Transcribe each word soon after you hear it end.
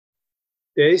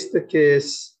There is the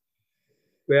case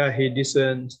where he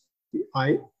discerns the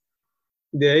I.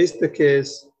 There is the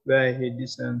case where he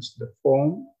discerns the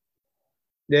form.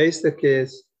 There is the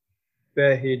case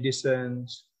where he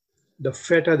discerns the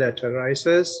fetter that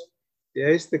arises. There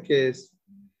is the case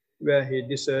where he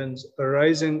discerns the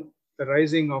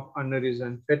rising of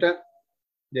unarisen fetter.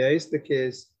 There is the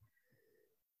case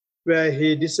where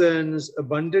he discerns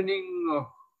abandoning of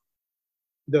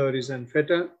the arisen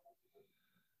fetter.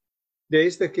 There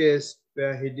is the case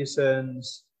where he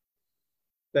discerns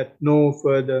that no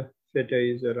further fetter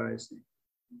is arising.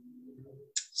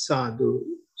 Sadhu,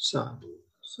 sadhu,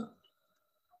 sadhu.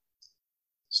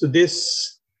 So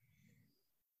this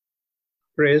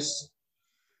phrase,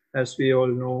 as we all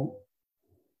know,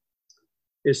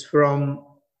 is from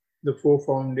the 4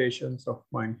 foundations of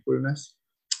mindfulness,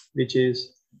 which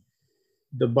is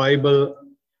the Bible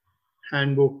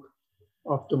handbook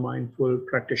of the mindful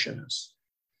practitioners.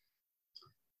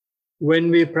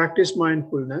 When we practice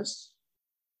mindfulness,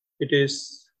 it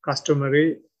is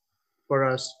customary for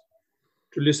us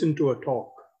to listen to a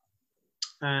talk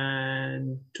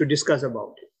and to discuss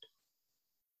about it.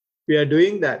 We are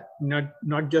doing that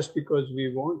not just because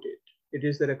we want it. It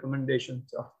is the recommendation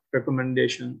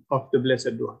of the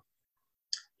Blessed One.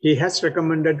 He has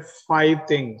recommended 5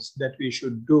 things that we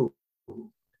should do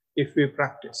if we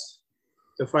practice.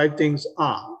 The 5 things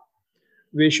are: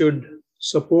 we should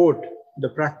support the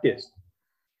practice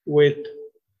with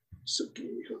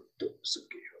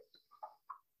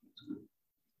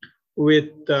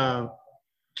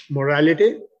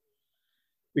morality.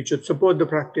 We should support the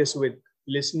practice with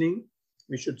listening.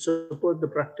 We should support the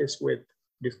practice with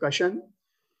discussion.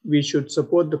 We should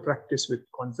support the practice with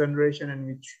concentration,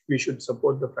 and we should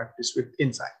support the practice with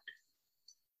insight.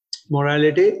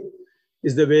 Morality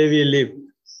is the way we live,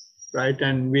 right?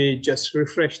 And we just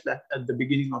refresh that at the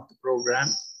beginning of the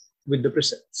program with the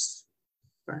precepts,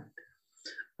 right?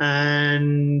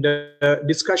 And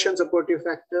discussion supportive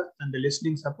factor and the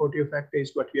listening supportive factor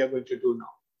is what we are going to do now.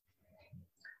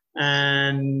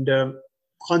 And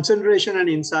concentration and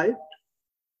insight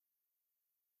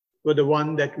were the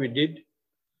one that we did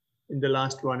in the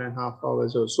last 1.5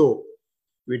 hours or so.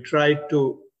 We tried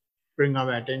to bring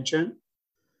our attention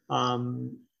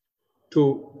to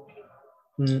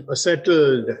a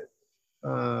settled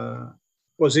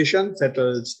position,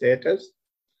 settled status,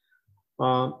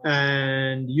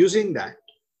 and using that,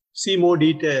 see more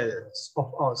details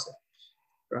of ourselves,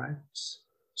 right?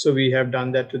 So we have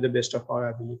done that to the best of our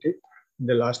ability in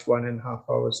the last 1.5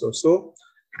 hours or so,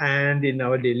 and in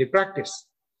our daily practice.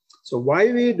 So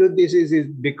why we do this is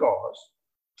because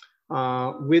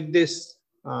with this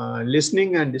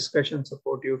listening and discussion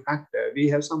supportive factor, we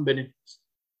have some benefits.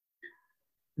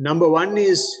 Number 1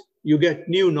 is you get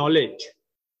new knowledge,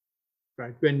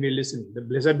 right? When we listen, the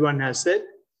Blessed One has said,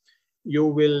 you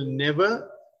will never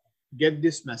get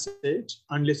this message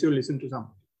unless you listen to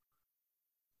something,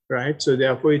 right? So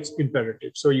therefore it's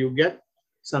imperative. So you get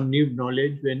some new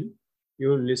knowledge when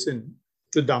you listen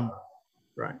to Dhamma,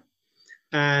 right?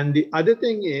 And the other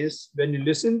thing is when you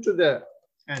listen to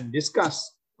and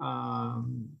discuss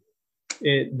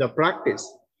the practice,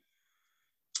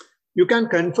 you can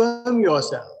confirm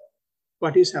yourself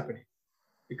what is happening,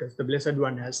 because the Blessed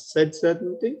One has said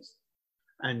certain things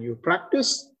and you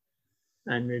practice,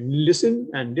 and when you listen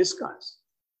and discuss,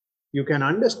 you can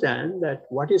understand that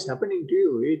what is happening to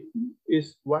you, it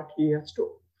is what he has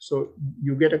told. So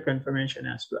you get a confirmation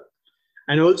as well.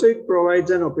 And also it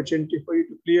provides an opportunity for you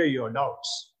to clear your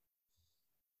doubts.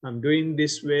 I'm doing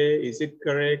this way, is it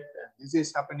correct? This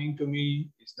is happening to me,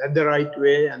 is that the right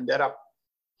way? And there are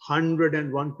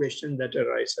 101 questions that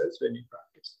arises when you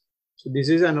practice. So this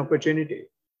is an opportunity,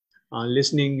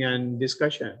 listening and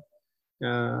discussion.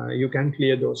 You can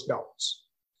clear those doubts.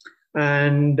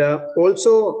 And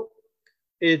also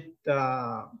it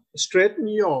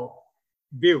strengthens your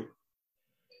view,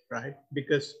 right?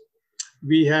 Because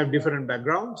we have different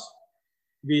backgrounds,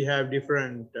 we have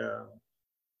different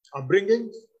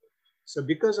upbringings. So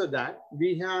because of that,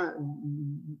 we have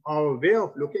our way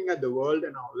of looking at the world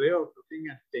and our way of looking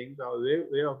at things, our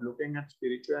way of looking at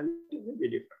spirituality will be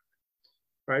different,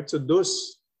 right? So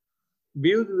those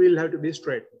views will have to be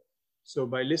straightened. So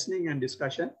by listening and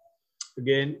discussion,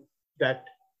 again, that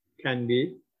can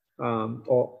be,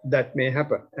 or that may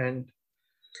happen. And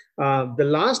the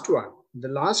last one, the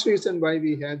last reason why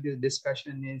we have this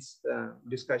discussion is,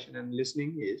 discussion and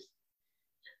listening is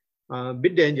a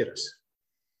bit dangerous.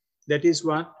 That is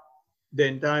what the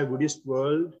entire Buddhist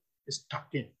world is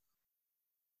stuck in,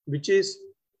 which is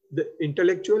the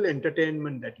intellectual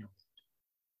entertainment that you get.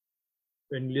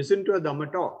 When you listen to a Dhamma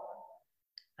talk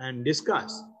and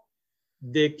discuss,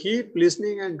 They keep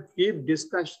listening and keep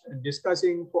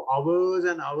discussing for hours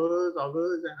and hours,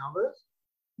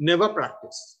 never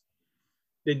practice.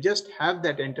 They just have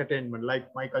that entertainment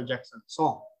like Michael Jackson's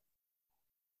song.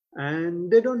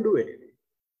 And they don't do anything.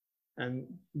 And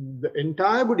the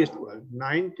entire Buddhist world,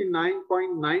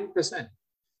 99.9%,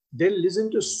 they listen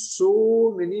to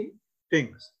so many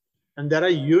things. And there are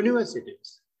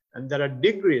universities, and there are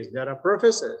degrees, there are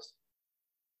professors.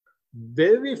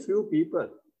 Very few people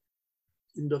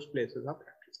in those places are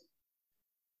practicing.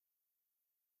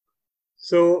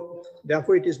 So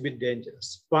therefore it is a bit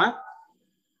dangerous. But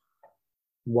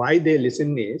why they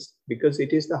listen is because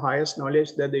it is the highest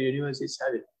knowledge that the universe is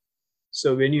having.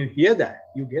 So when you hear that,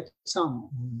 you get some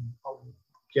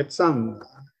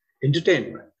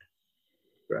entertainment,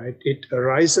 right? It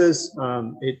arouses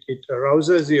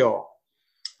your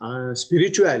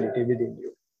spirituality within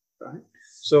you, right?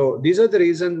 So these are the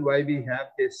reasons why we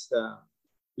have this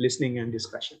listening and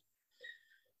discussion.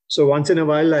 So once in a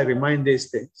while, I remind these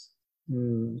things.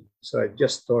 So I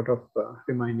just thought of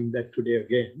reminding that today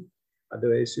again.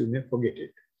 Otherwise, you may forget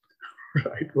it,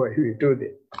 right? Why we do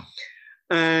this.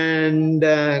 And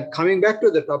coming back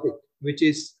to the topic, which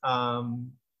is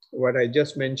what I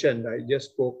just mentioned. I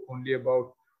just spoke only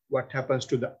about what happens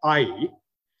to the I.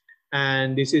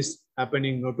 And this is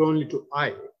happening not only to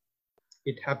I,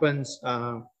 it happens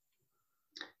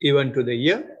even to the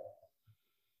ear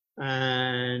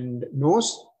and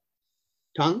nose,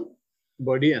 tongue,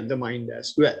 body, and the mind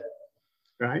as well,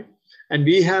 right? And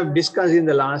we have discussed in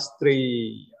the last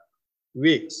 3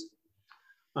 weeks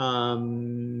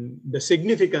the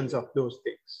significance of those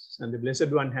things. And the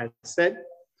Blessed One has said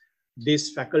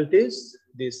these faculties,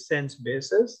 these sense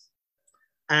bases,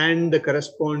 and the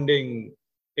corresponding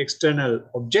external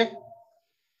object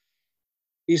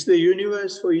is the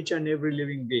universe for each and every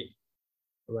living being.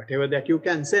 Whatever that you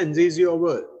can sense is your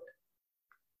world,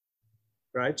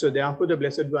 right? So therefore the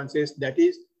Blessed One says that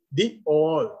is the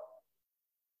all,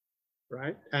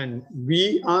 right? And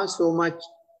we are so much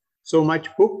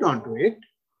hooked onto it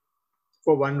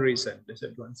for one reason.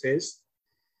 Blessed One says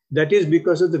that is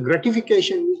because of the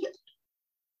gratification we get,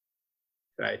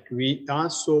 right? We are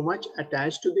so much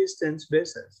attached to these sense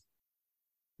bases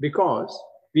because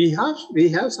we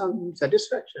have some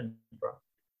satisfaction from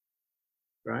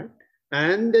it, right?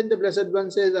 And then the Blessed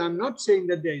One says, I'm not saying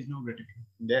that there is no gratification.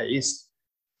 There is.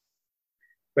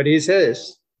 But he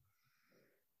says,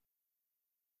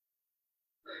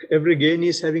 every gain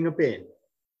is having a pain.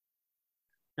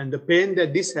 And the pain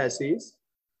that this has is,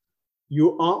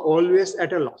 you are always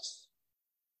at a loss.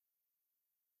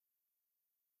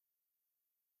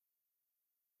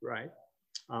 Right?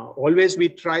 Always we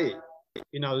try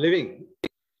in our living,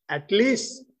 at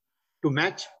least to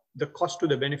match the cost to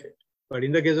the benefit. But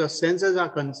in the case of senses are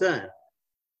concerned,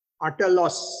 utter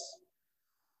loss.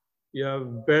 You have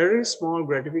very small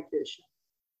gratification,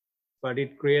 but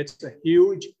it creates a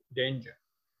huge danger.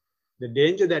 The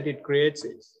danger that it creates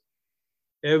is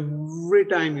every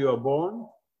time you are born,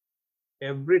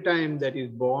 every time that is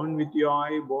born with your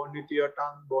eye, born with your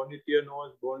tongue, born with your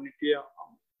nose, born with your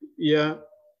ear,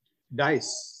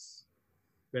 dies.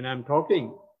 When I'm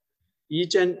talking,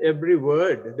 each and every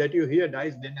word that you hear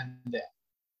dies then and there.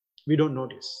 We don't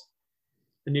notice.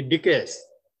 And it decays,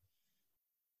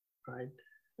 right?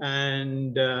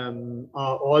 And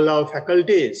all our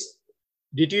faculties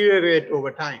deteriorate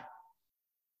over time.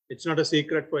 It's not a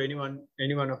secret for any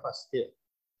one of us here,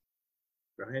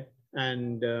 right?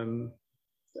 And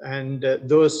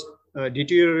those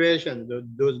deterioration,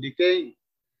 those decay,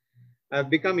 have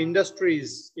become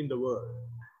industries in the world.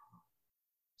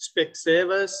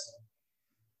 Specsavers,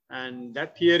 and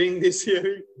that hearing, this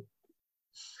hearing,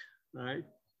 right?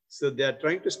 So they are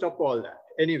trying to stop all that.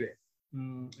 Anyway,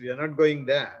 we are not going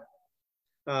there.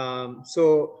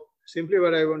 So simply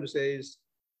what I want to say is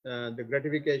the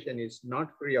gratification is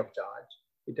not free of charge.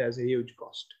 It has a huge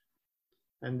cost.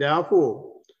 And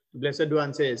therefore, the Blessed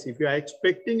One says, if you are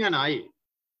expecting an eye,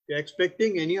 if you are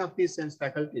expecting any of these sense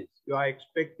faculties, you are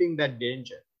expecting that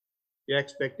danger. You are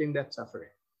expecting that suffering.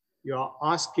 You are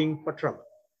asking for trouble,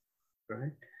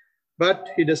 right? But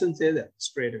he doesn't say that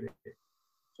straight away.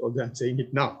 So I'm saying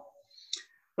it now.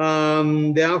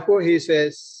 Therefore, he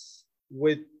says,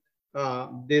 with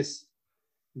this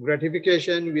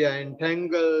gratification, we are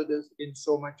entangled in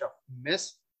so much of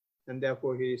mess. And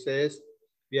therefore, he says,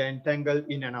 we are entangled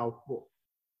in and out both.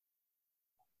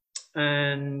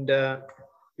 And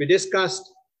we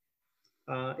discussed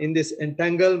in this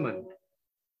entanglement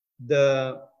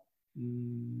the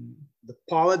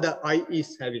power the I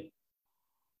is having,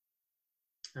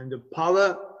 and the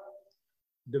power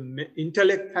the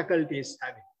intellect faculty is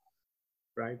having,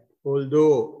 right?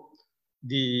 Although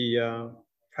the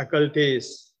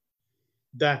faculties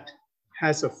that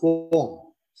has a form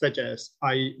such as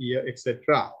eye, ear,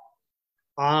 etc.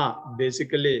 are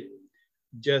basically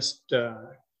just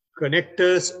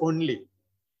connectors only.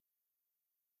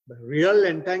 The real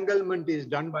entanglement is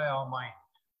done by our mind,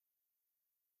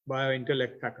 by our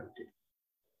intellect faculty,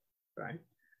 right?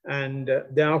 And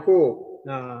therefore,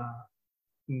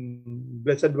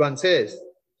 Blessed One says,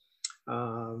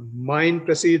 mind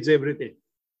precedes everything.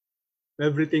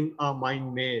 Everything are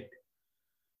mind made.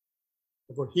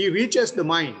 Therefore, he reaches the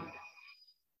mind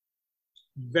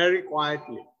very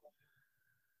quietly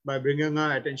by bringing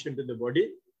our attention to the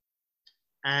body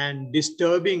and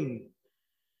disturbing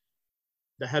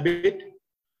the habit,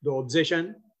 the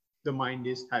obsession the mind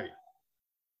is having.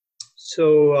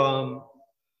 So,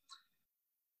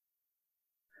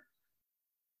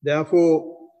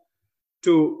 therefore,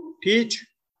 to teach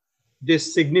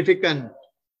this significant,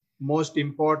 most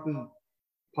important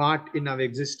part in our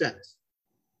existence,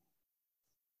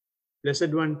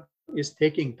 Blessed One is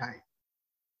taking time.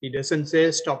 He doesn't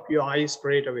say, stop your eyes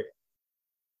straight away.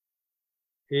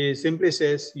 He simply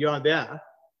says, you are there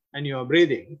and you are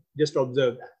breathing. Just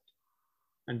observe that.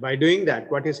 And by doing that,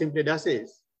 what he simply does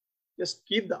is, just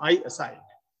keep the eye aside.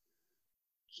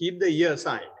 Keep the ear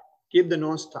aside. Keep the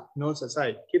nose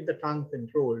aside. Keep the tongue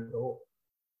controlled or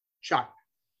shut.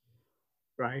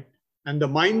 Right? And the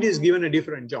mind is given a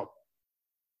different job.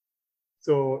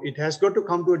 So it has got to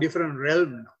come to a different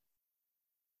realm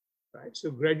now. Right?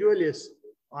 So gradually,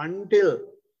 until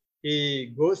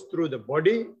he goes through the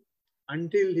body,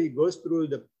 until he goes through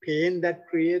the pain that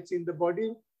creates in the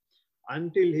body,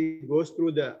 until he goes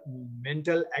through the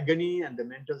mental agony and the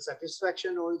mental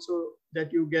satisfaction also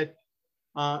that you get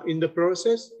in the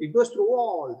process, he goes through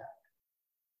all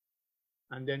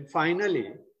that. And then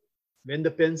finally, when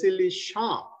the pencil is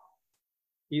sharp,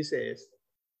 he says,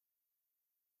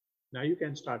 now you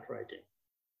can start writing.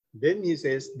 Then he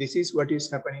says, this is what is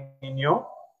happening in your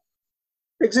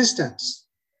existence.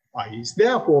 I is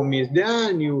there, form is there,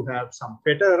 and you have some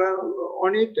fetter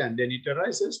on it, and then it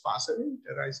arises, pass away,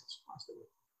 it arises, pass away.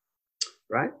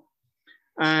 Right?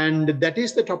 And that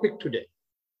is the topic today.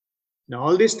 Now,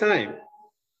 all this time,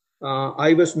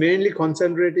 I was mainly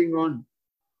concentrating on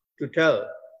to tell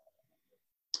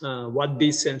what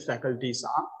these sense faculties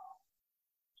are,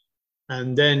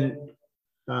 and then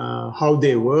how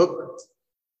they work,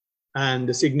 and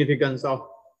the significance of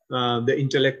the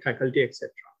intellect faculty,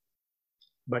 etc.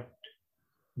 But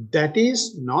that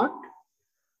is not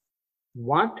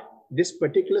what this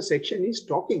particular section is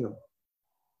talking about.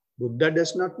 Buddha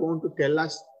does not want to tell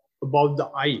us about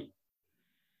the eye.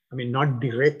 I mean, not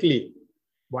directly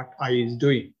what eye is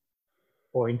doing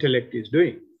or intellect is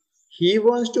doing. He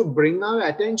wants to bring our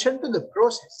attention to the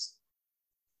process.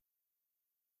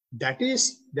 That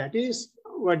is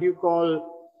what you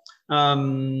call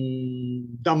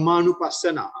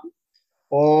Dhammanupassana,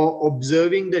 or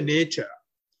observing the nature,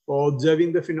 or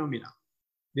observing the phenomena.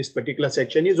 This particular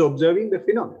section is observing the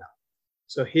phenomena.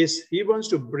 So he wants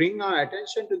to bring our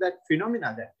attention to that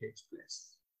phenomena that takes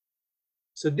place.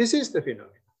 So this is the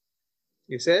phenomena.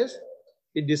 He says,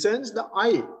 he discerns the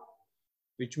eye,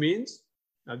 which means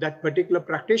that particular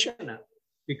practitioner,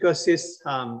 because his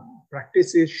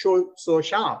practice is so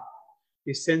sharp,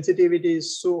 his sensitivity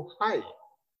is so high,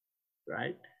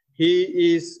 right?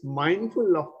 He is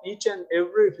mindful of each and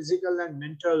every physical and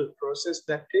mental process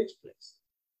that takes place.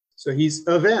 So he's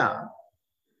aware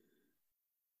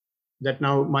that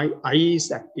now my eye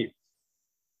is active.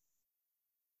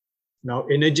 Now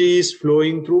energy is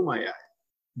flowing through my eye.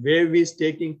 Wave is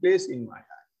taking place in my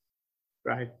eye,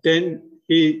 right? Then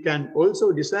he can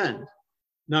also discern,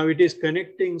 now it is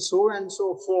connecting so and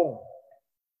so form,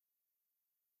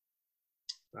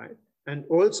 right? And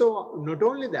also, not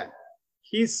only that,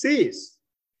 he sees,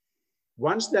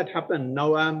 once that happened,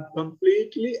 now I'm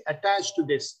completely attached to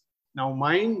this. Now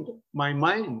my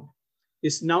mind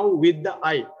is now with the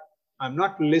eye. I'm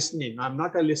not listening. I'm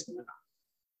not a listener.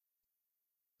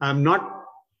 I'm not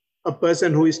a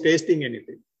person who is tasting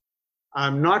anything.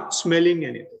 I'm not smelling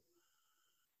anything.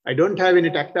 I don't have any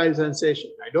tactile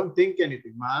sensation. I don't think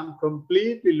anything. I'm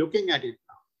completely looking at it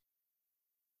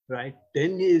now, right?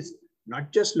 Then he is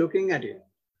not just looking at it.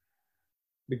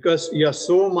 Because you're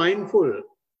so mindful,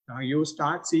 now you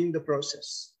start seeing the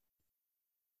process,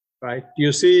 right?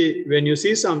 You see, when you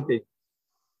see something,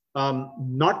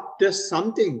 not just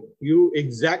something, you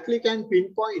exactly can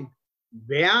pinpoint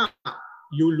where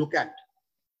you look at.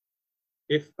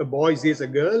 If a boy sees a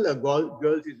girl sees a boy,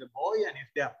 and if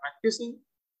they are practicing,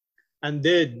 and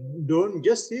they don't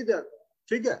just see the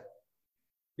figure,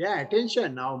 their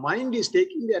attention, now mind is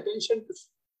taking the attention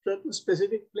certain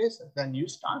specific places, and you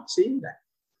start seeing that.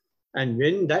 And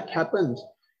when that happens,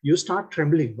 you start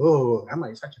trembling. Oh, am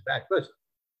I such a bad person?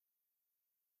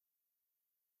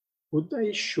 Buddha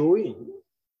is showing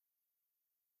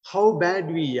how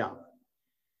bad we are.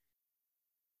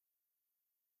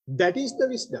 That is the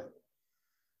wisdom.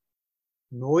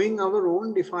 Knowing our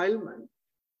own defilement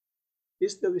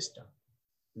is the wisdom.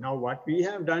 Now what we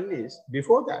have done is,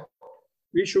 before that,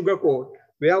 we sugarcoat,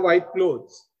 wear white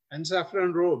clothes and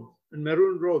saffron robes and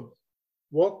maroon robes,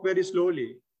 walk very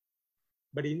slowly,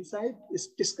 but inside is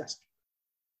disgusting.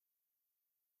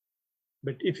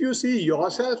 But if you see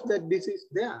yourself that this is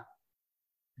there,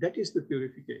 that is the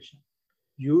purification.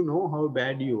 You know how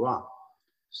bad you are.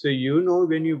 So you know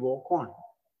when you walk on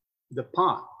the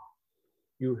path,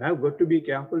 you have got to be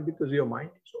careful because your mind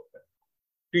is open.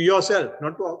 To yourself,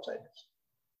 not to outsiders.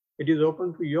 It is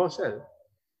open to yourself.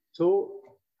 So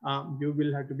you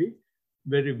will have to be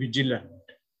very vigilant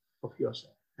of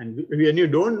yourself. And when you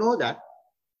don't know that,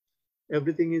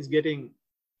 everything is getting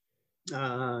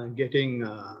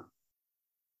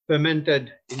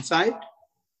fermented inside.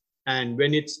 And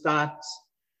when it starts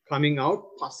coming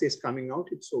out, pus is coming out,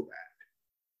 it's so bad.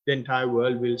 The entire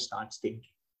world will start stinking.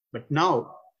 But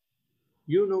now,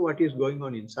 you know what is going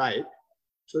on inside,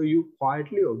 so you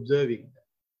quietly observing that.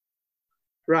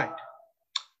 Right.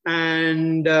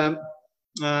 And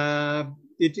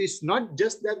it is not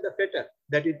just that the fetter,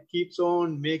 that it keeps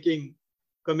on making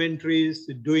commentaries,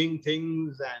 doing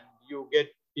things, and you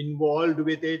get involved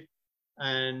with it,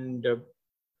 and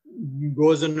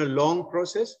goes on a long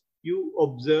process. You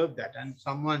observe that. And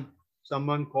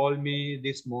someone called me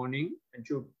this morning, and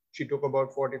she took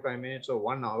about 45 minutes or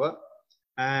 1 hour,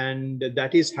 and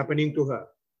that is happening to her.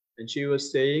 And she was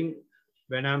saying,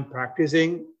 when I'm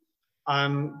practicing,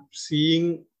 I'm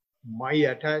seeing my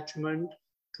attachment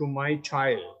to my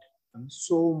child. I'm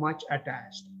so much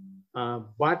attached.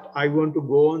 But I want to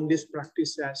go on this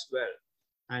practice as well.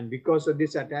 And because of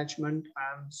this attachment,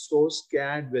 I'm so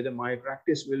scared whether my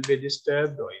practice will be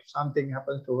disturbed or if something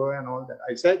happens to her and all that.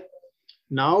 I said,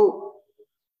 now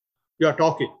you're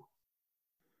talking.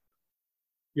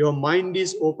 Your mind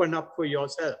is open up for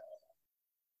yourself.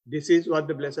 This is what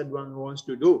the Blessed One wants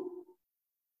to do.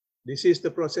 This is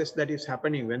the process that is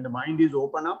happening. When the mind is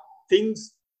open up,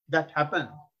 things that happen,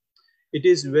 it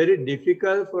is very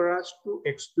difficult for us to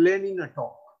explain in a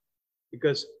talk,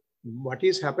 because what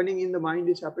is happening in the mind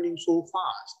is happening so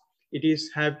fast. It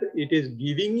is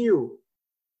giving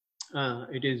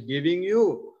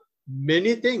you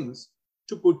many things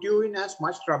to put you in as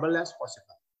much trouble as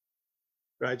possible.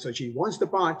 Right? So she wants the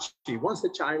part, she wants the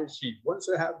child, she wants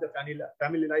to have the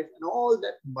family life, and all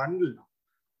that bundle.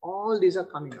 All these are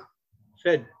coming up.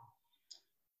 Said,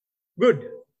 good.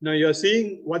 Now you're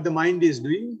seeing what the mind is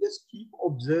doing, just keep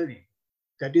observing.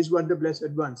 That is what the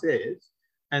Blessed One says.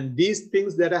 And these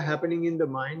things that are happening in the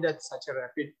mind at such a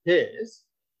rapid pace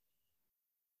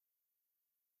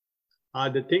are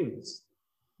the things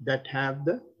that have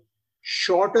the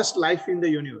shortest life in the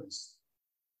universe.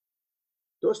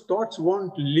 Those thoughts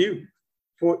won't live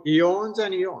for eons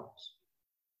and eons,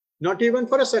 not even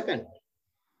for a second.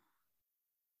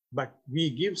 But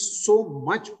we give so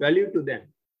much value to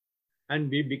them, and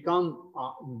we become,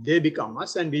 they become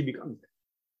us and we become them.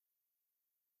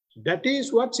 That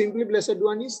is what Simply Blessed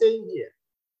One is saying here.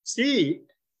 See it,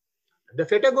 the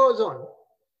fetter goes on,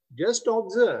 just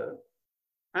observe,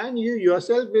 and you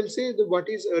yourself will see what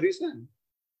is arisen.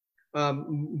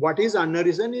 What is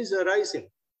unarisen is arising.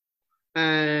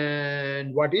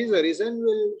 And what is arisen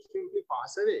will simply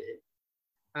pass away.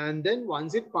 And then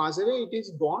once it passes away, it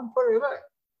is gone forever.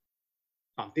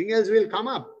 Something else will come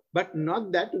up, but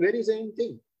not that very same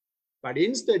thing. But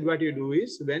instead, what you do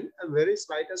is, when a very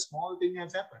slight, a small thing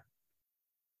has happened,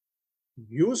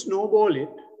 you snowball it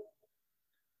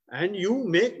and you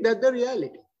make that the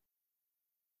reality.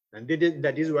 And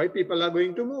that is why people are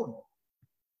going to moon.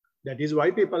 That is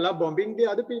why people are bombing the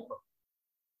other people.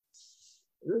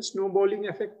 The snowballing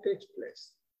effect takes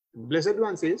place. Blessed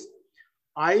One says,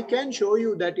 I can show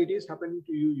you that it is happening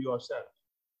to you yourself.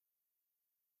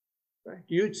 Right?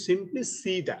 You simply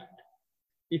see that.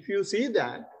 If you see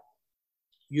that,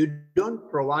 you don't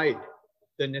provide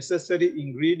the necessary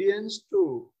ingredients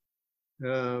to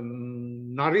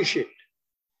nourish it.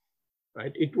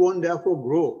 Right? It won't therefore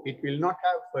grow. It will not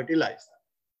have fertilizer.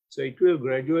 So it will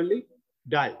gradually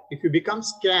die. If you become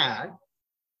scared,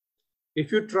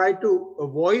 if you try to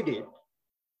avoid it,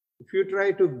 if you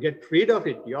try to get rid of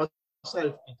it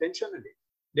yourself intentionally,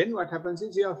 then what happens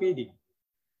is you are feeding.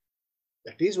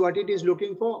 That is what it is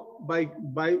looking for by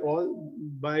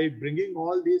bringing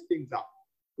all these things up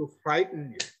to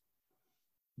frighten you.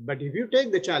 But if you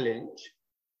take the challenge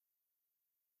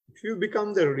If you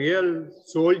become the real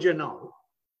soldier now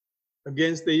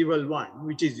against the evil one,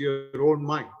 which is your own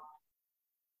mind,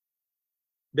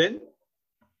 then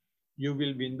you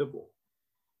will win the war,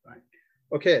 right?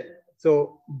 Okay,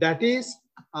 so that is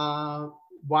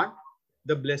what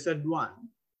the Blessed One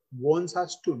wants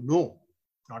us to know,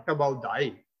 not about the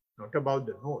eye, not about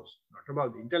the nose, not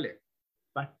about the intellect,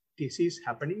 but this is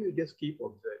happening, you just keep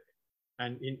observing.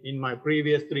 And in my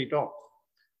previous 3 talks,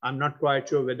 I'm not quite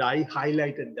sure whether I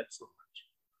highlighted that so much.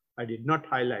 I did not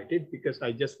highlight it because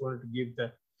I just wanted to give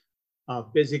the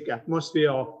basic atmosphere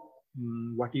of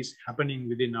what is happening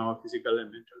within our physical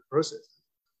and mental process,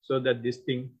 so that this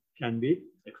thing can be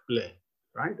explained,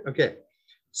 right? Okay,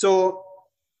 so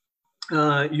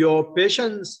your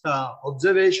patient's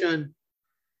observation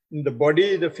in the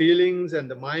body, the feelings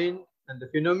and the mind and the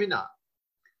phenomena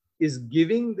is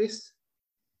giving this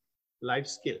life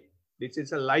skill. This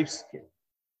is a life skill.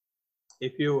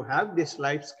 If you have this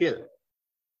life skill,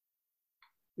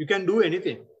 you can do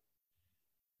anything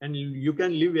and you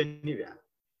can live anywhere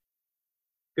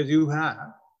because you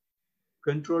have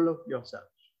control of yourself.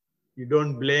 You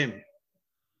don't blame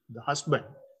the husband.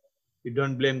 You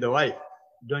don't blame the wife.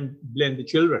 You don't blame the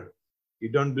children. You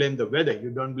don't blame the weather.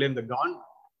 You don't blame the government.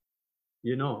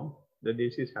 You know that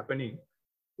this is happening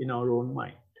in our own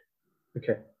mind.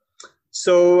 Okay.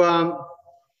 So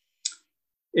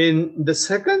in the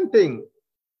second thing,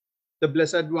 the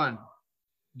Blessed One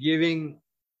giving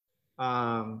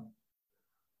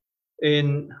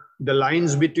in the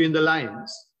lines between the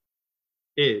lines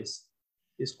is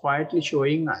quietly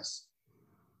showing us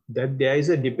that there is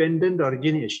a dependent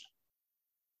origination.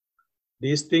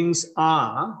 These things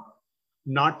are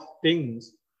not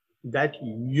things that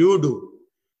you do.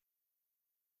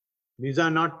 These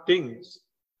are not things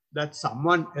that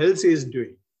someone else is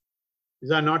doing.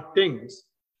 These are not things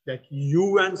that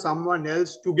you and someone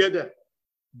else together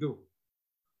do.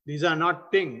 These are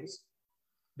not things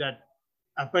that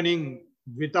are happening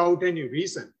without any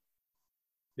reason.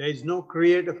 There is no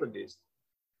creator for this.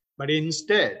 But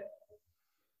instead,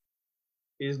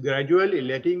 is gradually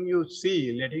letting you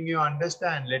see, letting you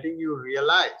understand, letting you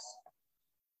realize.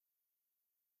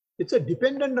 It's a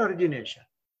dependent origination.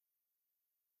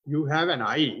 You have an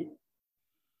eye,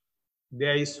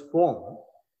 there is form.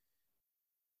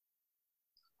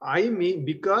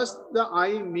 Because the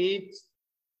eye meets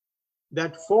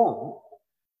that form,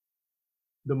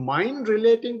 the mind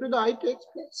relating to the eye takes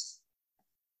place.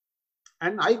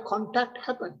 And eye contact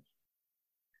happens.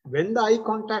 When the eye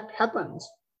contact happens,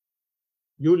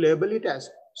 you label it as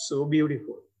so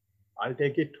beautiful. I'll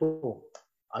take it home.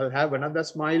 I'll have another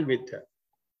smile with her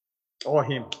or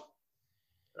him,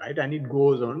 right? And it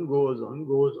goes on, goes on,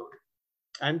 goes on.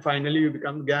 And finally, you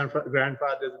become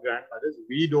grandfathers.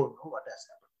 We don't know what has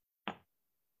happened.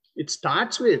 It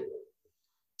starts with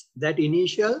that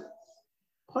initial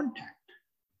contact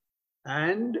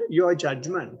and your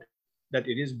judgment that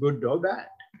it is good or bad,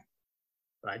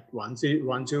 right? Once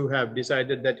you have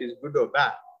decided that is good or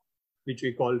bad, which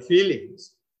we call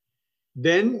feelings,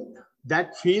 then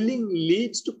that feeling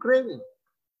leads to craving.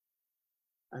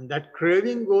 And that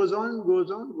craving goes on,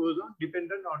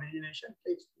 dependent origination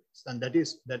takes place. And that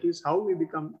is how we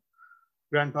become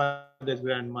grandfathers,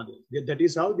 grandmothers. That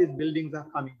is how these buildings are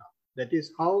coming up. That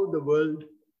is how the world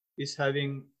is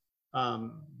having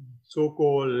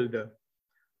so-called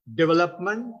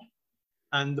development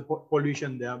and the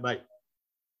pollution thereby,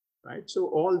 right? So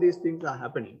all these things are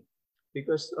happening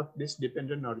because of this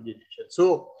dependent origination.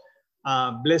 So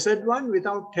Blessed One,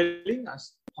 without telling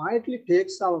us, quietly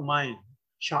takes our mind,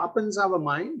 sharpens our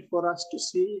mind for us to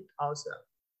see it ourselves,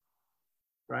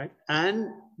 right? And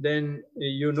then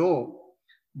you know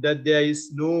that there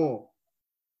is no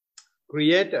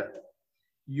creator.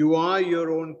 You are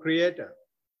your own creator.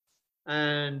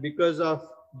 And because of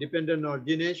dependent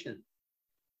origination,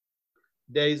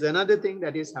 there is another thing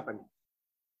that is happening.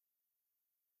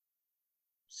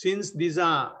 Since these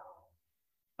are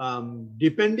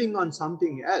depending on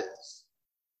something else,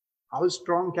 how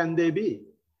strong can they be?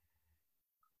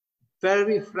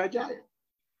 Very fragile,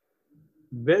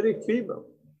 very feeble.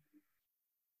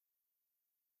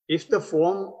 If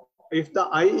the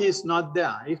eye is not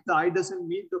there, if the eye doesn't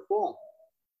meet the form,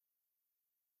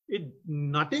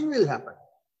 nothing will happen.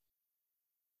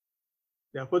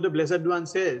 Therefore, the Blessed One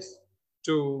says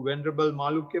to Venerable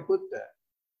Malukyaputta,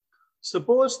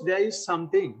 suppose there is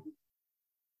something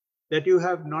that you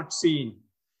have not seen,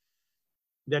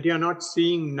 that you are not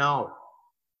seeing now,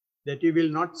 that you will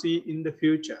not see in the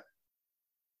future.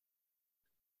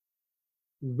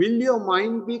 Will your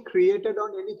mind be created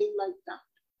on anything like that?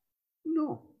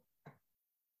 No.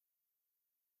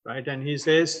 Right? And he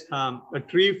says, a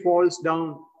tree falls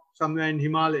down somewhere in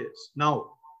Himalayas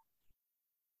now.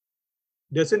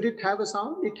 Doesn't it have a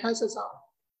sound? It has a sound.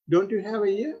 Don't you have a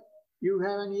ear? You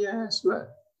have an ear as well.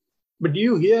 But do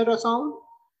you hear a sound?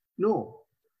 No,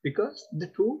 because the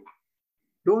two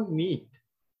don't meet,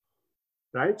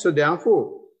 right? So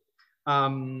therefore,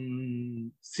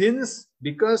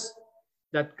 because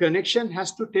that connection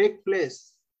has to take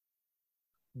place,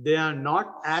 they are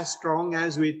not as strong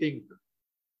as we think.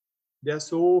 They are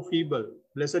so feeble.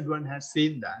 Blessed One has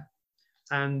seen that,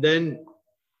 and then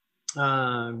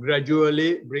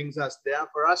gradually brings us there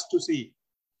for us to see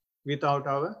without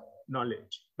our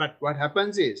knowledge. But what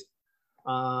happens is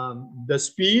the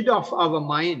speed of our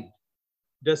mind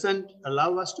doesn't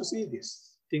allow us to see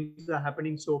this. Things are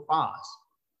happening so fast.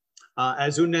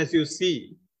 As soon as you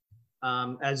see,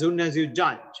 as soon as you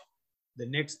judge, the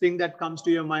next thing that comes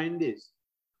to your mind is,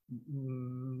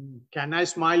 can I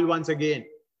smile once again?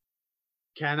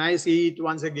 Can I see it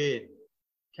once again?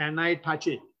 Can I touch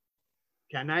it?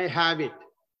 Can I have it?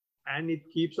 And it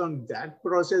keeps on, that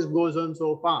process goes on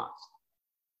so fast.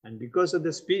 And because of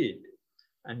the speed,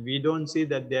 and we don't see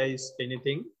that there is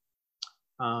anything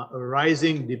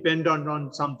arising dependent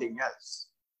on something else,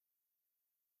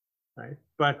 right?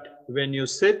 But when you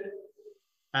sit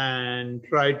and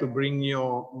try to bring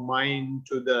your mind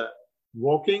to the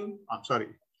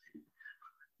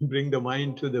bring the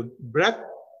mind to the breath,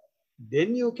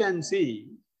 then you can see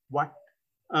what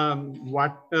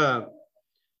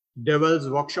devil's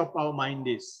workshop our mind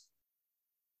is.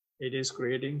 It is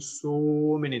creating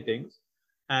so many things.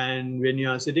 And when you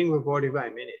are sitting for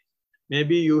 45 minutes,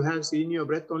 maybe you have seen your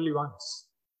breath only once,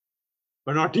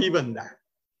 but not even that.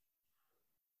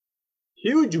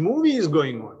 Huge movie is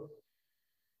going on.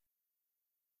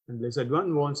 And Blessed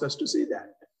One wants us to see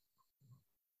that.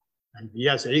 And we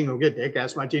are saying, okay, take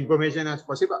as much information as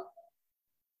possible.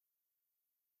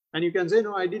 And you can say,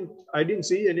 no, I didn't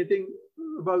see anything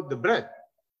about the breath.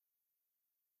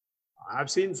 I've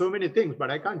seen so many things, but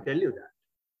I can't tell you that.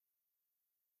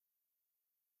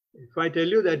 If I tell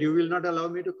you that, you will not allow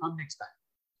me to come next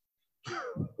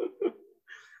time.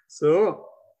 So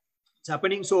it's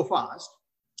happening so fast,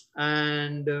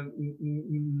 and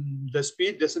the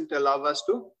speed doesn't allow us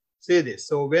to say this.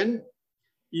 So when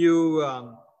you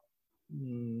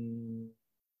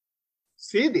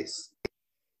see this,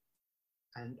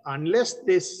 and unless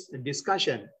this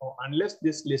discussion or unless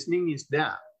this listening is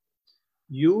there,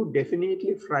 you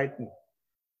definitely frighten,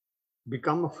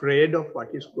 become afraid of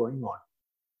what is going on.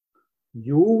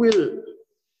 You will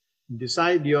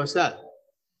decide yourself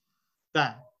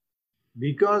that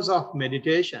because of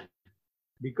meditation,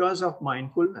 because of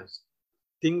mindfulness,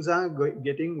 things are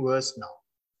getting worse now,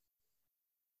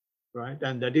 right?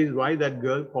 And that is why that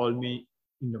girl called me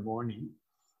in the morning.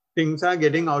 Things are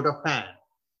getting out of hand,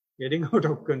 getting out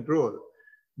of control.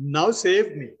 Now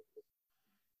save me.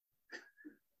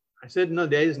 I said, no,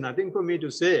 there is nothing for me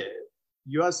to save.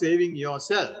 You are saving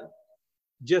yourself.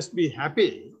 Just be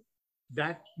happy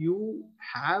that you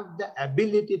have the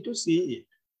ability to see it.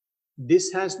 This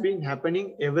has been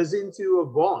happening ever since you were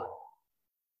born.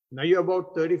 Now you're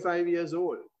about 35 years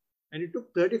old. And it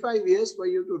took 35 years for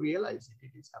you to realize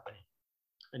it is happening.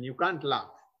 And you can't laugh.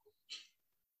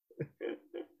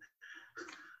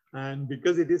 And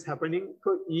because it is happening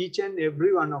for each and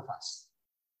every one of us.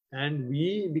 And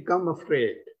we become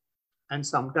afraid. And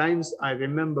sometimes I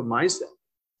remember myself,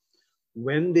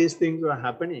 when these things were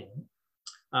happening,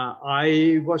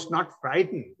 I was not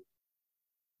frightened,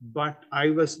 but I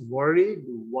was worried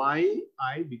why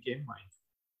I became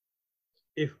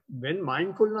mindful. When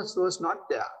mindfulness was not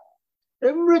there,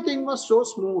 everything was so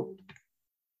smooth,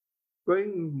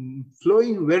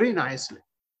 flowing very nicely.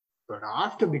 But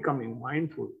after becoming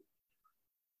mindful,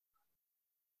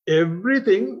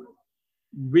 everything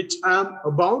which I'm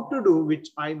about to do, which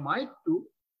I might do,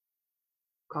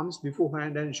 comes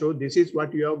beforehand and show this is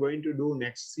what you are going to do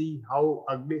next. See how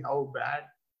ugly, how bad,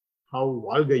 how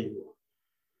vulgar you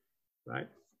are, right?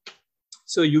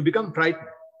 So you become frightened.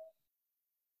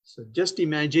 So just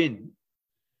imagine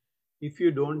if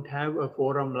you don't have a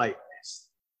forum like this,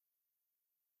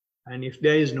 and if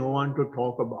there is no one to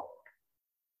talk about,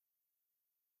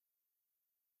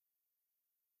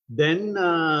 then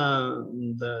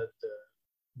the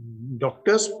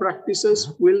doctors'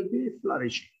 practices will be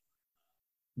flourishing.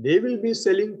 They will be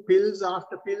selling pills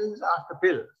after pills after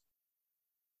pills,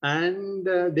 and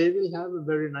they will have a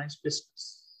very nice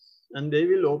business. And they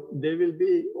will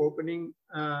be opening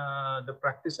the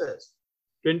practices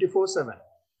 24/7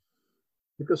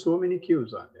 because so many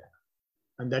queues are there.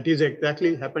 And that is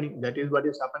exactly happening. That is what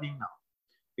is happening now,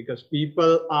 because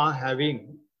people are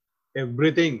having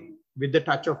everything with the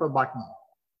touch of a button.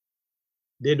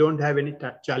 They don't have any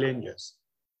challenges.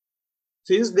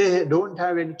 Since they don't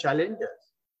have any challenges,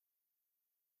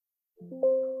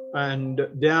 and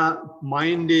their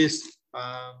mind is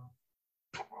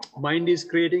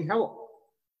creating havoc,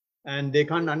 and they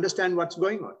can't understand what's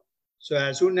going on. So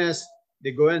as soon as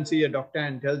they go and see a doctor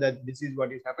and tell that this is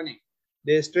what is happening,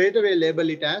 they straight away label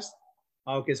it as,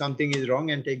 okay, something is wrong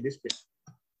and take this pill.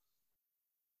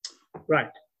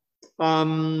 Right.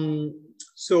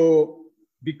 So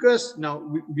because now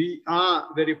we are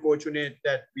very fortunate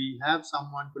that we have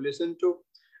someone to listen to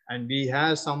and we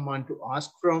have someone to ask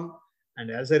from,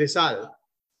 and as a result,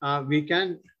 we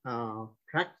can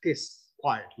practice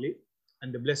quietly.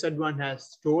 And the Blessed One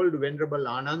has told Venerable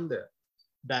Ananda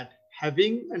that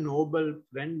having a noble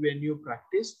friend when you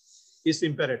practice is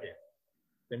imperative.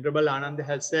 Venerable Ananda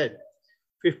has said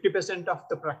 50% of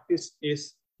the practice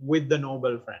is with the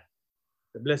noble friend.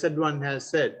 The Blessed One has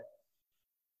said,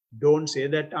 don't say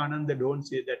that, Ananda, don't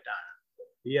say that, Ananda.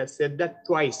 He has said that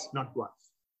twice, not once.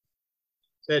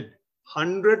 Said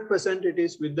 100% it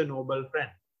is with the noble friend,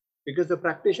 because the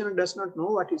practitioner does not know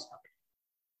what is happening.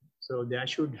 So there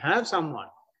should have someone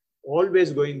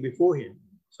always going before him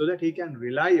so that he can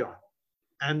rely on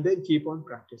and then keep on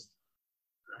practicing.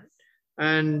 Right?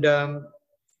 And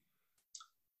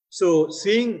so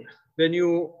seeing, when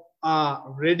you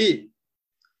are ready,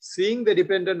 seeing the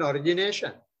dependent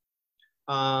origination,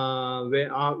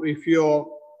 if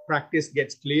your practice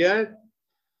gets cleared,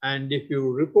 and if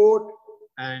you report,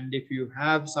 and if you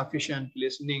have sufficient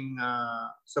listening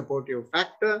supportive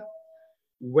factor,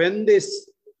 when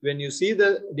you see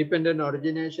the dependent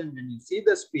origination, when you see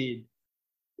the speed,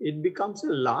 it becomes a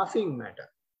laughing matter,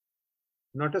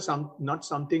 not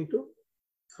something to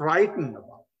frighten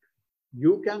about.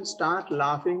 You can start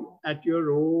laughing at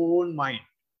your own mind,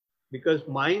 because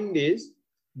mind is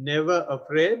never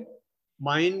afraid.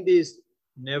 Mind is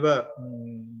never,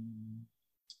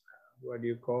 what do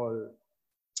you call,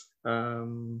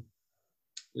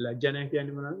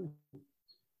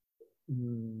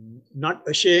 not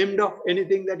ashamed of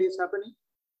anything that is happening.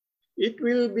 It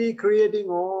will be creating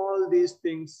all these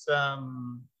things,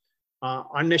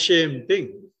 unashamed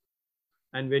things.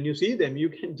 And when you see them, you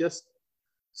can just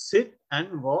sit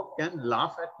and walk and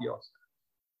laugh at yourself.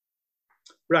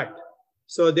 Right.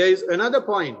 So there is another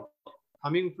point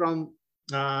coming from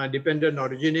dependent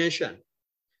origination.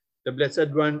 The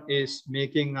Blessed One is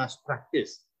making us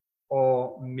practice,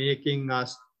 or making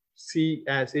us see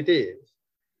as it is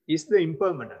the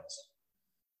impermanence.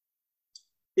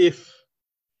 If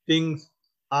things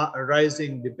are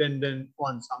arising dependent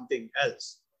on something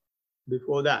else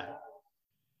before that,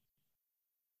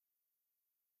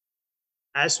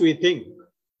 as we think,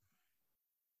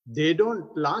 they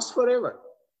don't last forever.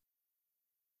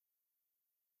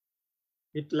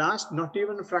 It lasts not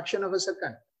even a fraction of a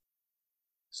second.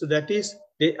 So that is,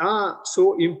 they are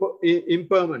so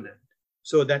impermanent.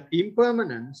 So that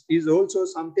impermanence is also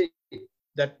something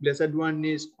that Blessed One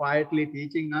is quietly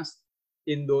teaching us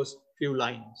in those few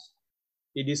lines.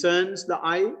 He discerns the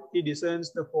I, he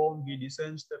discerns the form, he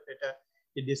discerns the fetter,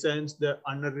 he discerns the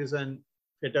unarisen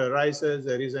fetter arises,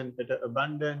 arisen fetter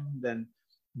abandon, then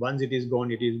once it is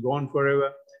gone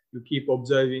forever. You keep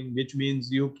observing, which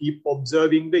means you keep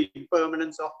observing the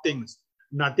impermanence of things.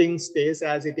 Nothing stays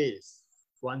as it is.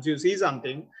 Once you see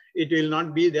something, it will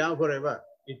not be there forever.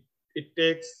 It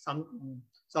takes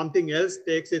something else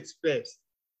takes its place.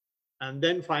 And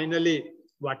then finally,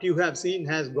 what you have seen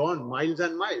has gone miles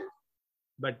and miles.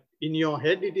 But in your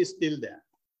head, it is still there.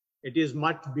 It is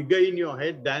much bigger in your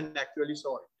head than actually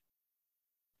saw it.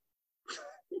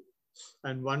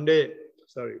 And one day,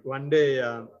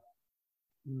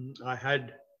 I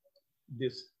had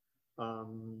this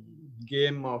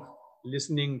game of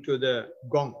listening to the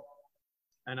gong.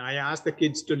 And I asked the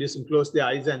kids to listen, close their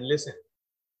eyes and listen.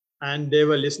 And they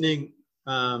were listening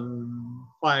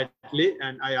quietly.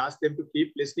 And I asked them to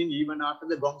keep listening even after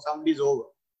the gong sound is over.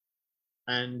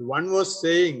 And one was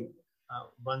saying,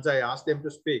 once I asked them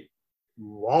to speak,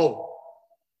 wow,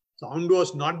 sound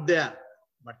was not there.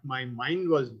 But my mind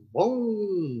was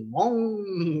bong,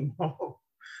 bong, bong.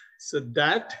 So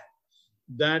that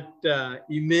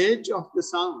image of the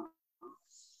sound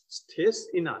stays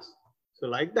in us. So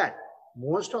like that,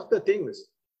 most of the things,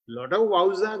 a lot of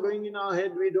wows are going in our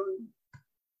head, we don't.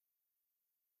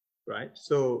 Right?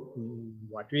 So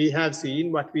what we have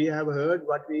seen, what we have heard,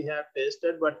 what we have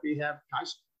tasted, what we have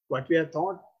touched, what we have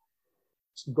thought,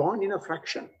 it's gone in a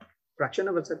fraction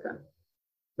of a second.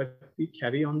 But we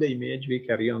carry on the image, we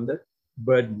carry on the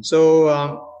burden.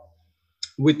 So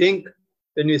we think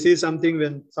when we see something,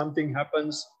 when something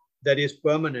happens, that is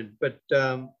permanent. But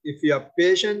if you are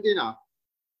patient enough,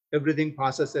 everything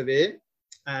passes away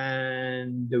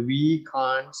and we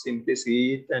can't simply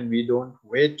see it, and we don't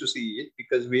wait to see it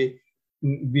because we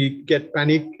get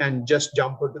panic and just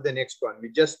jump into the next one. We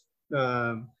just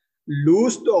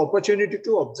lose the opportunity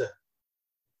to observe.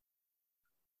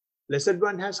 Blessed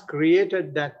One has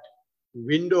created that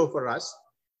window for us.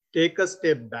 Take a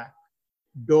step back.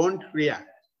 Don't react.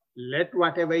 Let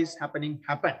whatever is happening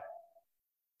happen.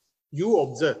 You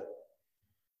observe.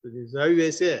 So this is how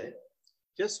we say,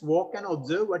 just walk and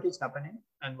observe what is happening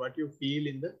and what you feel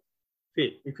in the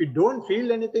field. If you don't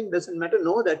feel anything, doesn't matter.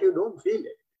 Know that you don't feel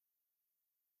it.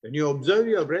 When you observe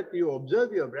your breath, you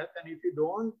observe your breath. And if you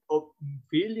don't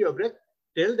feel your breath,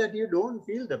 tell that you don't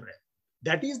feel the breath.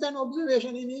 That is an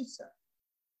observation in itself.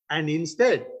 And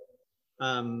instead,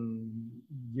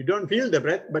 you don't feel the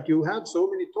breath, but you have so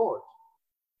many thoughts.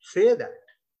 Say that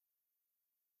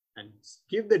and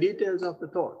give the details of the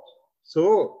thoughts.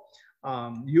 So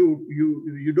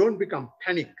you don't become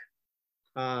panic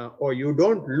or you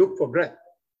don't look for breath.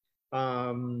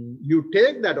 You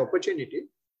take that opportunity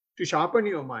to sharpen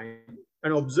your mind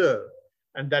and observe,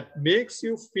 and that makes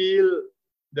you feel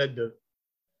that the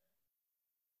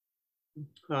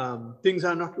things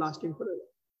are not lasting forever.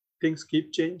 Things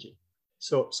keep changing.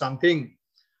 So something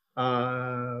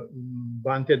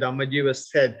Bhante Dhammajiva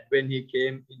said when he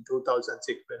came in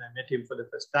 2006, when I met him for the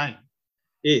first time,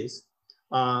 is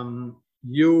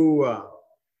you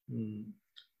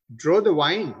draw the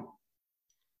vine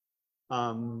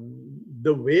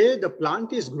the way the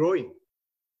plant is growing.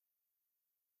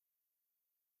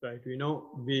 Right? We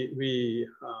know we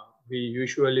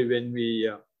usually, when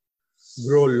we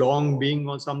grow long bean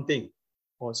or something,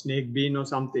 or snake bean or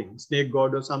something, snake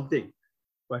god or something,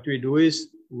 what we do is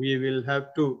we will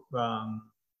have to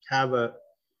have a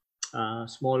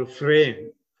small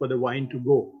frame for the vine to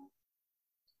go.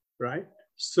 Right?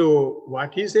 So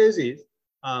what he says is,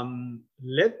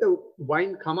 let the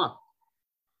vine come up,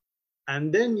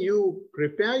 and then you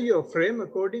prepare your frame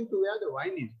according to where the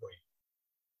vine is going.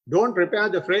 Don't prepare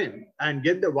the frame and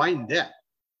get the vine there.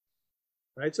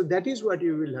 Right? So that is what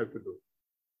you will have to do.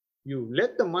 You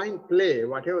let the mind play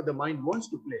whatever the mind wants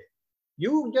to play.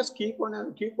 You just keep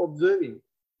observing,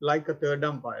 like a third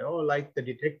umpire or like the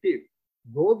detective.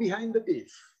 Go behind the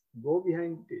thief. Go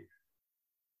behind the thief.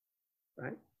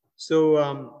 Right?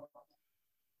 So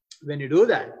when you do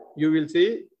that, you will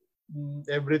see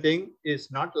everything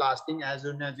is not lasting. As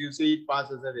soon as you see it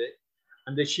passes away.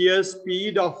 And the sheer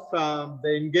speed of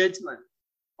the engagement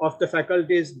of the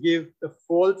faculties give the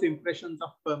false impressions of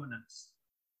permanence.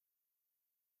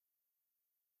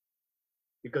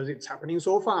 Because it's happening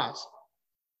so fast.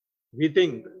 We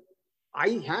think,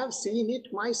 I have seen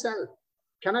it myself.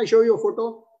 Can I show you a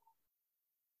photo?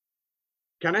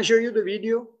 Can I show you the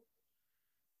video?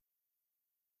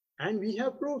 And we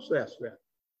have proofs as well.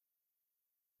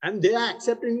 And they are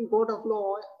accepted in court of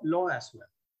law as well.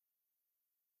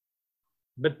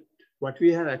 But what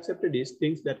we have accepted is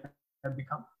things that have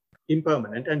become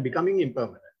impermanent and becoming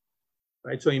impermanent.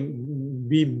 Right? So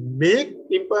we make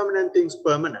impermanent things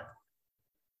permanent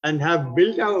and have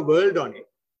built our world on it.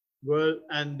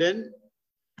 And then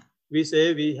we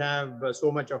say we have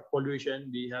so much of pollution,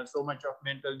 we have so much of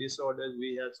mental disorders,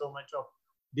 we have so much of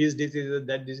these diseases,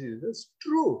 that diseases. It's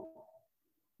true.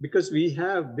 Because we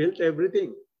have built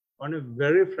everything on a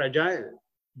very fragile,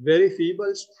 very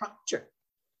feeble structure.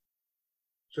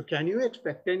 So can you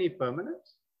expect any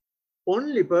permanence?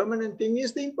 Only permanent thing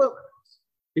is the impermanence.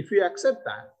 If we accept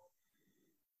that,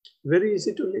 very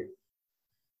easy to live.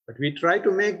 But we try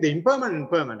to make the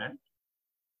impermanent permanent.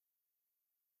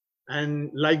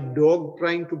 And like dog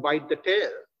trying to bite the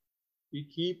tail, we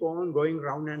keep on going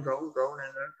round and round, round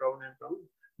and round, round and round.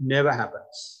 Never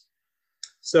happens.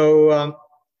 So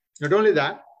not only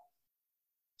that,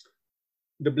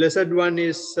 the Blessed One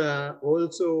is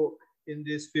also in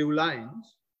these few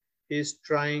lines, is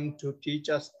trying to teach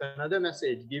us another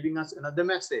message, giving us another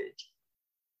message,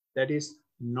 that is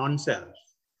non-self.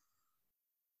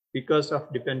 Because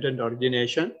of dependent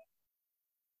origination,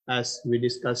 as we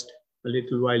discussed a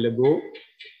little while ago,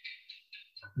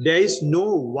 there is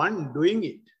no one doing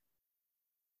it.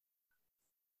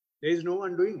 There is no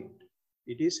one doing it.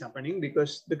 It is happening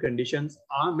because the conditions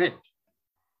are met.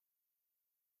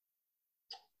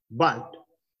 But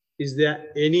is there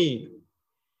any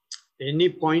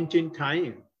point in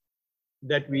time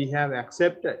that we have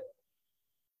accepted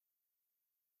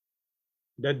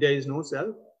that there is no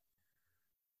self?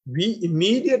 We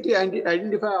immediately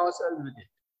identify ourselves with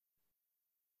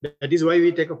it. That is why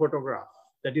we take a photograph.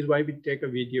 That is why we take a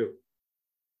video.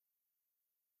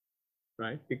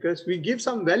 Right? Because we give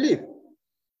some value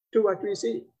to what we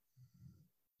see.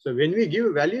 So when we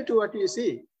give value to what we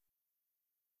see,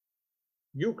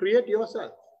 You create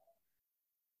yourself.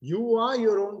 You are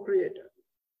your own creator.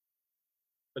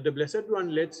 But the Blessed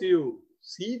One lets you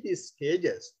see these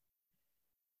stages,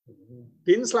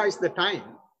 thin slice the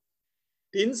time,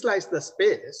 thin slice the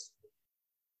space,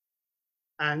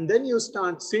 and then you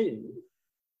start seeing,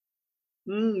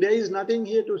 there is nothing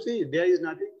here to see. There is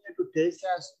nothing here to take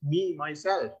as me,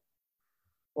 myself,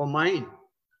 or mine.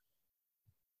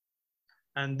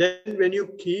 And then when you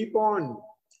keep on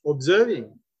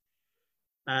observing,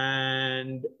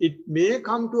 and it may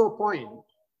come to a point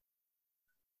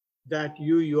that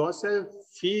you yourself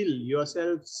feel,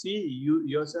 yourself see, you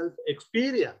yourself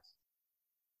experience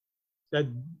that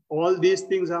all these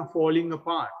things are falling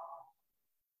apart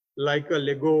like a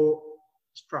Lego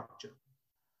structure,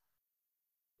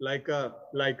 like a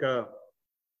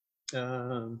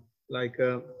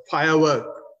firework.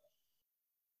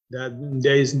 That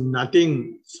there is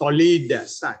nothing solid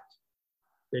as such.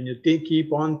 When you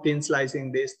keep on thin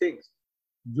slicing these things,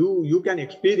 you can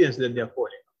experience that they are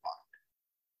falling apart.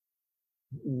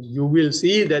 You will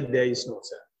see that there is no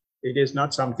self. It is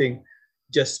not something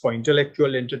just for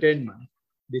intellectual entertainment.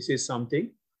 This is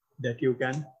something that you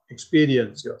can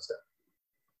experience yourself.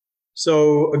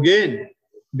 So again,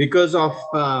 because of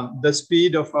the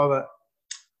speed of our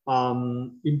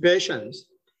impatience,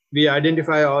 we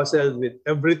identify ourselves with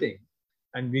everything,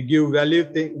 and we give value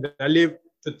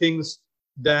to things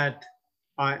that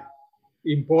are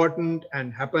important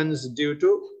and happens due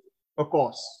to a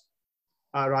cause,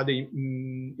 or rather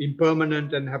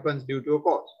impermanent and happens due to a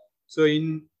cause. So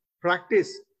in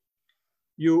practice,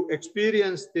 you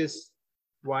experience this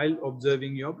while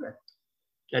observing your breath.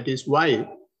 That is why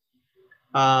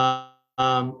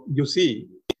you see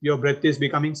your breath is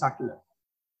becoming subtler.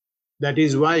 That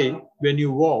is why when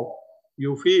you walk,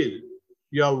 you feel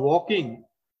you are walking,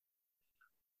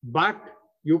 but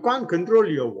you can't control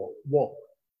your walk.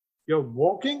 You're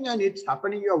walking and it's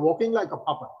happening. You're walking like a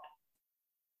puppet.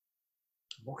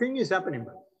 Walking is happening,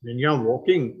 but when you're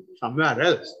walking somewhere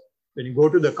else, when you go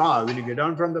to the car, when you get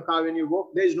down from the car, when you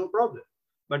walk, there is no problem.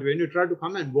 But when you try to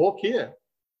come and walk here,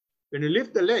 when you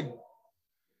lift the leg,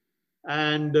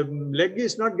 and the leg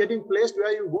is not getting placed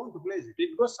where you want to place it,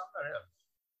 it goes somewhere else.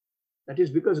 That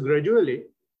is because gradually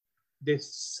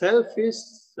this self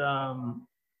is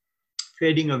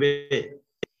fading away,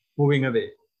 moving away.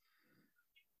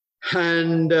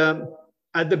 And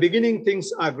at the beginning,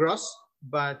 things are gross,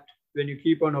 but when you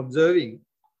keep on observing,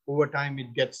 over time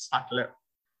it gets subtler.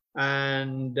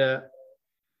 And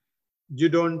you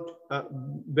don't,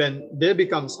 when they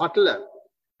become subtler,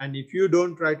 and if you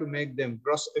don't try to make them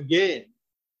gross again,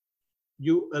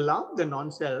 you allow the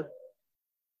non-self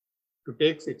to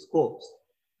take its course,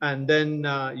 and then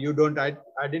you don't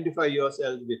identify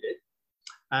yourself with it,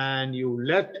 and you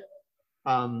let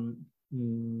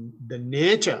the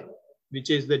nature,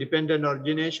 which is the dependent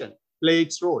origination, play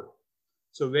its role.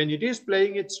 So when it is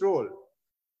playing its role,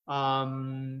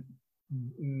 and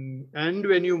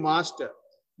when you master,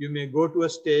 you may go to a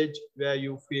stage where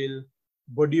you feel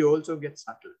body also gets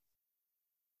subtle.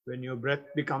 When your breath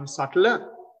becomes subtler,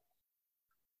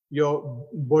 your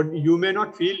body, you may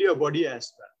not feel your body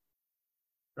as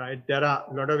well, right? There are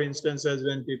a lot of instances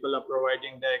when people are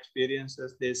providing their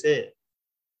experiences, they say,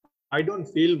 I don't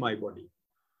feel my body.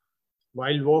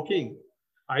 While walking,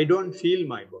 I don't feel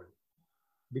my body,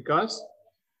 because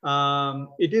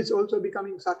it is also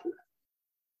becoming subtler,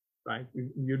 right?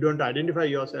 You don't identify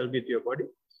yourself with your body.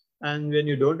 And when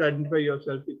you don't identify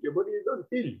yourself with your body, you don't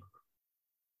feel your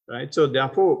body, right? So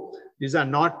therefore, these are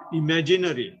not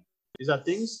imaginary. These are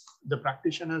things the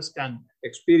practitioners can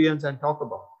experience and talk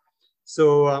about.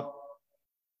 So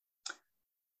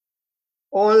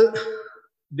all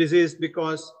this is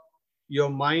because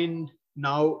your mind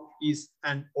now is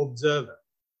an observer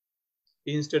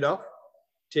instead of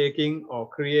taking or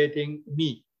creating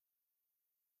me,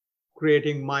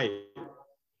 creating mine.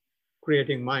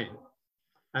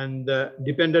 And the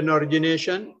dependent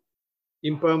origination,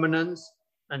 impermanence,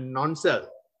 and non-self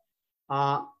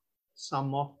are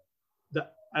some of the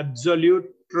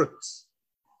absolute truths.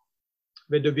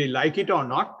 Whether we like it or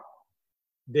not,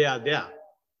 they are there.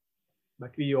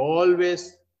 But we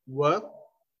always work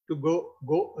to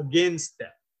go against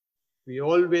them. We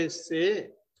always say,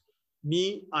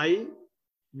 me, I,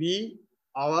 we,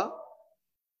 our,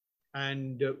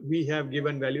 and we have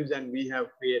given values and we have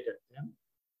created them.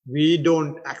 We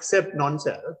don't accept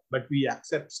non-self, but we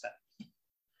accept self.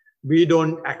 We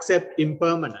don't accept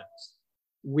impermanence.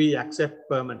 We accept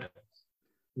permanence.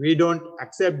 We don't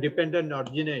accept dependent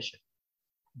origination.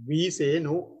 We say,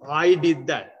 no, I did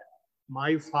that.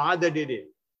 My father did it.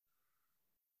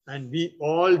 And we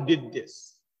all did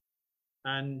this.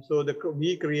 And so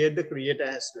we create the creator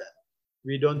as well.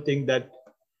 We don't think that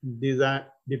these are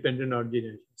dependent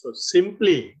origination. So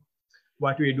simply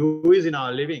what we do is in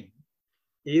our living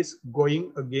is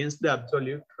going against the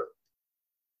absolute truth,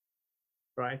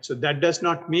 right? So that does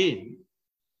not mean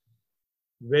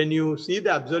when you see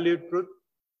the absolute truth,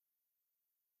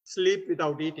 sleep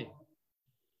without eating,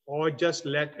 or just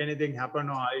let anything happen,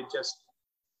 or I just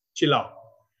chill out.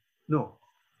 No.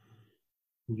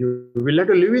 You will have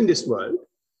to live in this world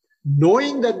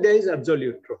knowing that there is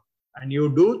absolute truth. And you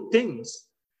do things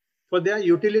for their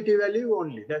utility value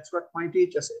only. That's what my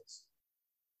teacher says,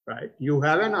 right? You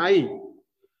have an eye.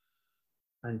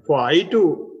 And for eye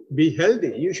to be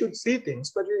healthy, you should see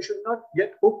things, but you should not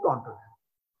get hooked onto them.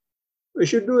 You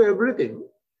should do everything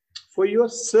for your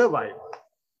survival,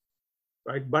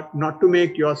 right? But not to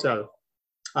make yourself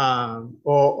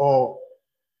go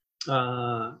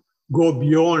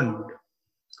beyond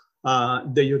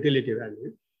the utility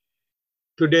value.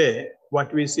 Today,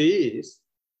 what we see is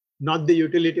not the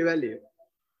utility value,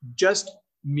 just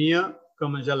mere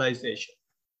commercialization.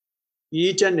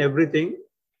 Each and everything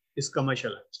is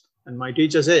commercialized. And my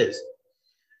teacher says,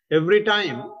 every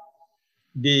time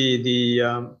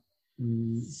the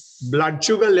blood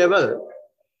sugar level,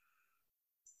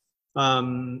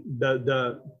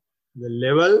 the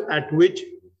level at which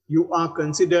you are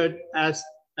considered as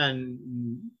a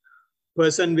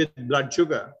person with blood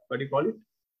sugar, what do you call it?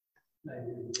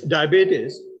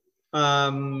 Diabetes,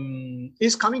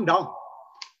 is coming down.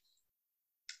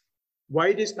 Why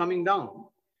it is coming down?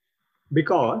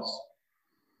 Because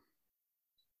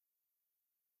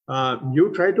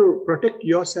you try to protect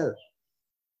yourself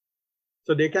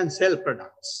so they can sell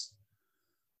products.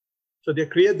 So they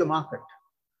create the market,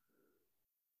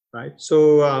 right?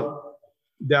 So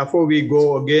therefore we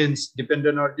go against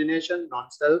dependent origination,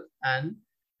 non-self, and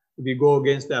we go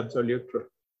against the absolute truth.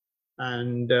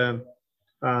 And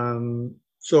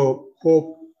so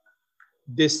hope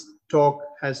this talk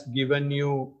has given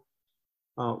you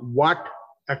what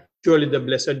actually the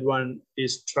Blessed One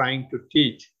is trying to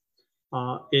teach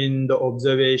in the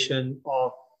observation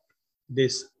of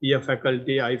this ear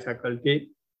faculty, eye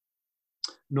faculty,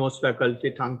 nose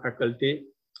faculty, tongue faculty,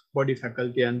 body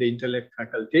faculty, and the intellect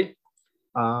faculty,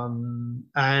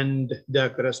 and their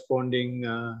corresponding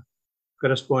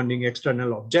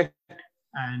external object,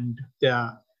 and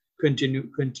their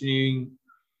continuing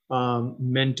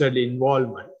mental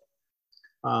involvement.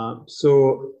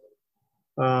 So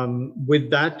with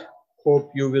that,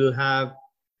 hope you will have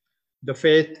the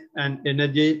faith and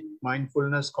energy,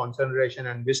 mindfulness, concentration,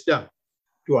 and wisdom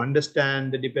to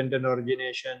understand the dependent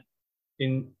origination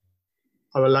in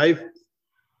our life,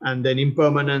 and then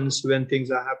impermanence when things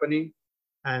are happening,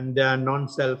 and their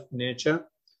non-self nature.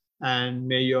 And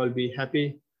may you all be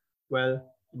happy, well,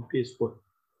 and peaceful.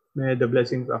 May the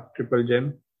blessings of Triple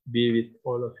Gem be with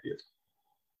all of you.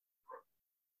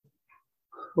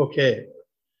 Okay,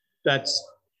 that's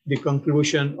the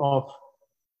conclusion of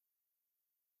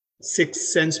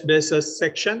 6 sense bases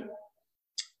section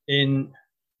in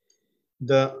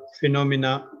the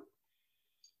phenomena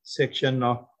section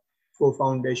of 4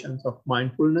 foundations of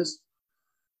mindfulness.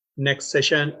 Next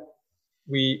session,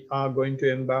 we are going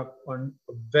to embark on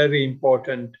a very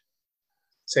important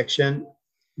section,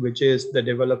 which is the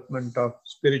development of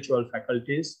spiritual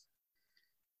faculties.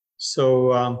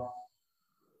 So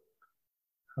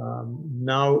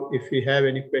now if we have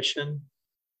any question,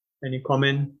 any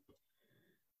comment,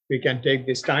 we can take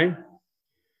this time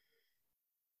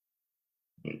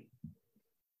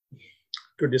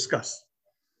to discuss.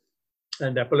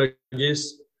 And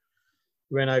apologies,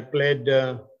 when I played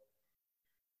the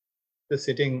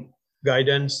sitting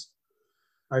guidance,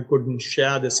 I couldn't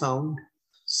share the sound.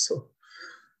 So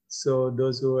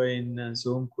those who are in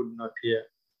Zoom could not hear.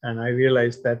 And I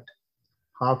realized that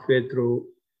halfway through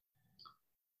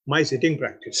my sitting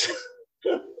practice,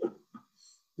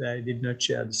 that I did not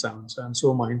share the sound. So I'm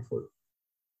so mindful.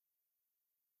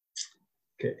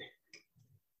 Okay.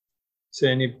 So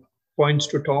any points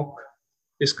to talk,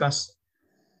 discuss?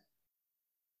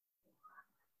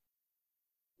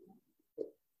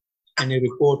 Any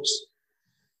reports?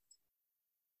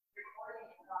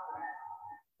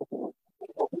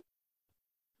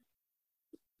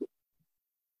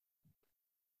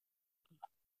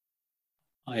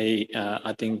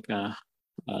 I think I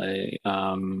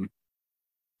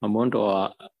want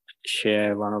to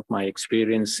share one of my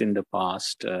experience in the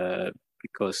past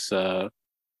because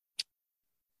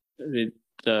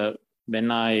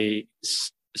when I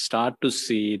start to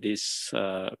see this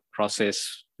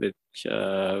process with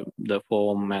the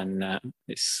form and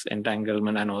this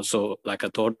entanglement and also like a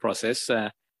thought process,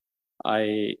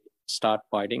 I start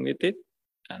fighting with it.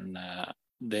 And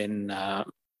then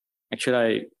actually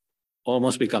I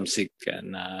almost become sick,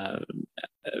 and I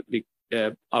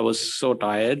was so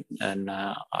tired, and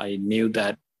I knew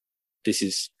that this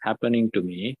is happening to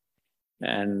me.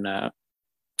 And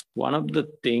one of the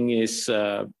thing is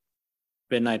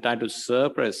when I try to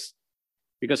suppress,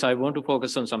 because I want to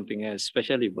focus on something else,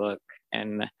 especially work,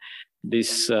 and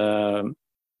this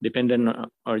dependent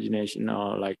origination,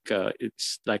 or like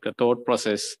it's like a thought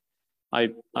process. I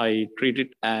treat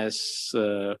it as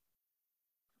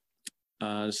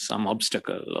some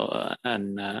obstacle,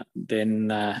 and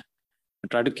then I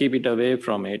try to keep it away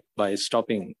from it by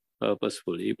stopping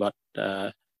purposefully. But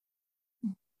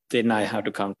then I have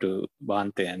to come to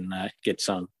Bhante and get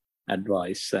some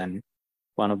advice. And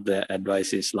one of the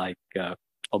advice is like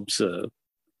observe.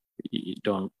 You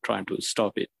don't try to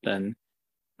stop it. And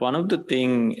one of the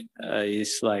thing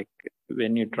is like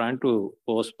when you're trying to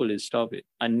forcefully stop it,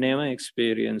 I never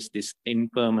experienced this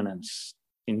impermanence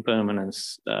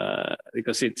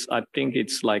because I think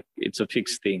it's like it's a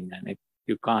fixed thing and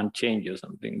you can't change or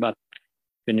something. But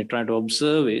when you try to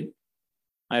observe it,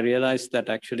 I realized that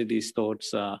actually these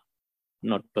thoughts are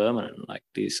not permanent. Like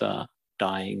these are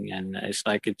dying, and it's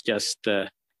like it just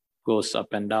goes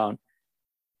up and down.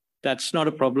 That's not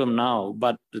a problem now.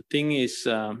 But the thing is,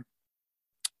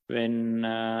 when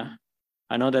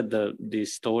I know that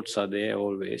these thoughts are there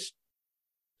always,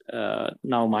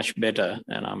 now much better,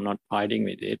 and I'm not fighting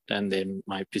with it. And then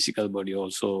my physical body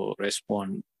also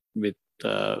respond with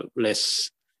less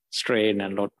strain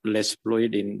and lot less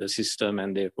fluid in the system,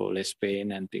 and therefore less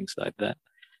pain and things like that.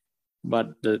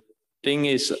 But the thing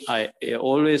is, I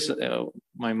always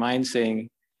my mind saying,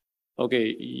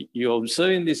 okay, you're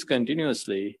observing this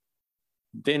continuously,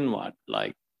 then what?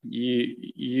 Like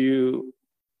you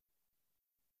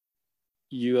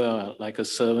are like a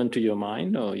servant to your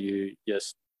mind, or you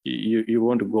just you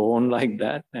want to go on like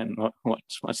that, and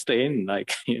what's the end?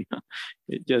 Like,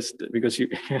 it just because you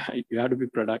you have to be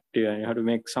productive, and you have to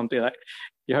make something, like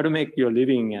you have to make your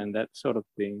living and that sort of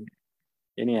thing.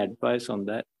 Any advice on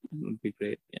that would be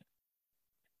great.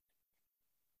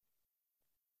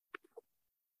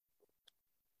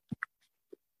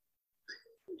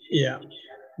 Yeah.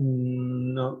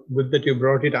 No, good that you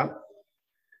brought it up.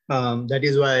 That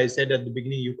is why I said at the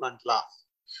beginning, you can't laugh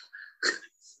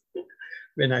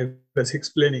when I was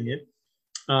explaining it.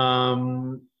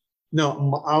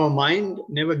 No, our mind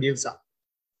never gives up.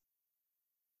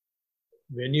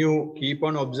 When you keep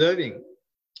on observing,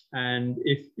 and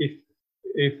if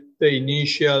the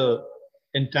initial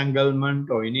entanglement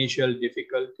or initial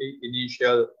difficulty,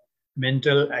 initial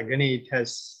mental agony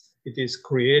it is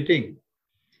creating,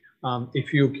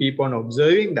 if you keep on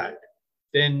observing that,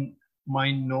 then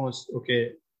mind knows,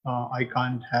 okay, I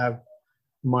can't have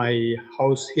my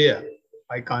house here.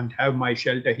 I can't have my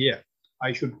shelter here.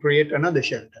 I should create another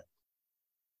shelter.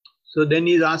 So then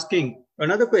he's asking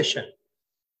another question.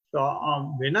 So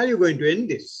when are you going to end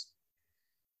this?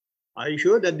 Are you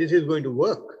sure that this is going to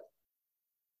work?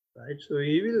 Right? So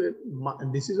he will,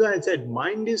 this is why I said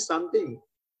mind is something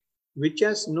which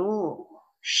has no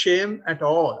shame at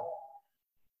all.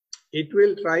 It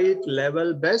will try its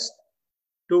level best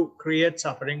to create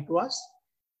suffering to us,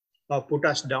 or put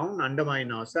us down,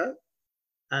 undermine ourselves,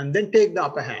 and then take the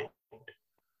upper hand.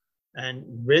 And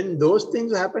when those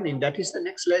things are happening, that is the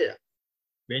next layer.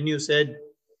 When you said,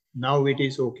 now it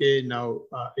is okay, now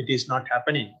it is not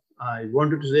happening, I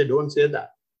wanted to say, don't say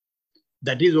that.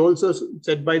 That is also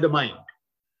said by the mind.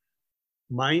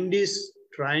 Mind is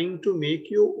trying to make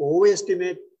you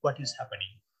overestimate what is happening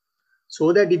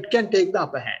so that it can take the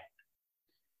upper hand.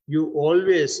 You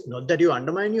always, not that you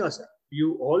undermine yourself,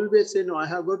 you always say, no, I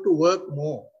have got to work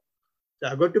more. So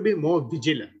I've got to be more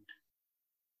vigilant.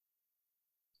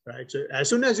 Right? So as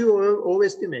soon as you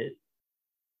overestimate,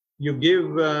 you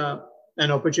give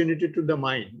an opportunity to the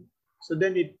mind. So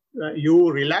then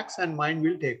you relax and mind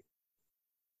will take.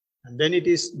 And then it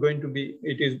is going,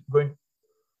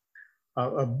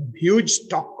 a huge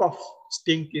stock of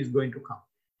stink is going to come.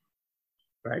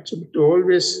 Right? So to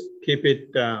always keep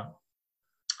it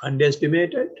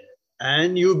underestimated,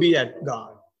 and you be at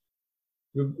guard.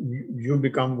 You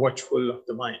become watchful of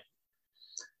the mind.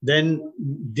 Then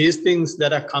these things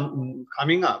that are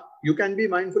coming up, you can be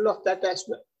mindful of that as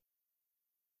well.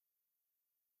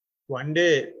 One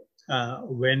day,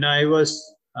 when I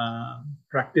was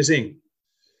practicing,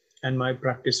 and my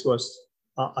practice was,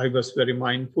 I was very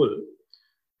mindful,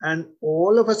 and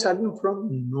all of a sudden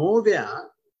from nowhere,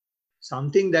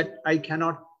 something that I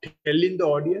cannot tell in the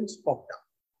audience popped up.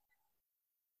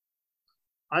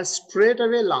 I straight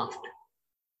away laughed.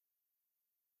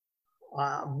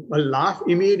 A laugh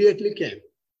immediately came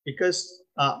because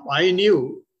I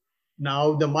knew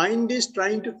now the mind is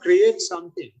trying to create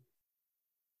something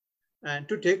and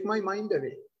to take my mind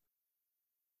away.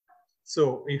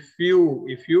 So if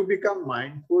you become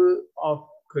mindful of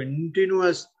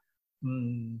continuous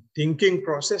thinking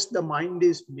process the mind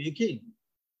is making,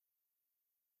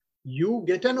 you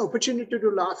get an opportunity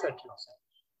to laugh at yourself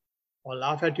or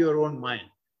laugh at your own mind.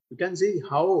 You can see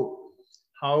how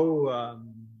what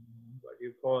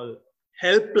you call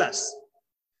helpless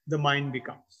the mind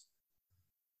becomes.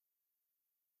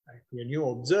 Right? When you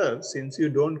observe, since you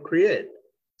don't create,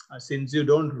 since you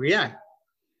don't react,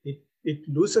 it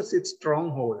loses its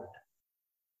stronghold.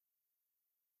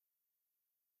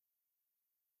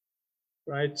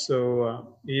 Right?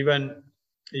 So even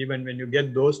when you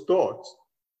get those thoughts,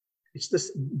 it's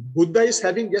this Buddha is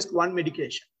having just one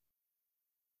medication.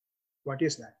 What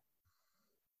is that?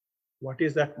 What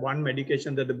is that one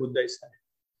medication that the Buddha is having?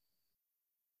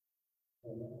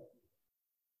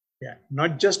 Yeah,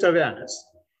 not just awareness.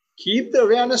 Keep the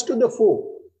awareness to the fore.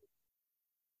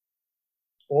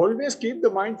 Always keep the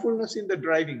mindfulness in the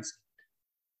driving seat.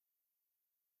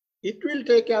 It will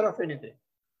take care of anything.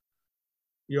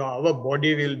 Our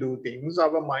body will do things,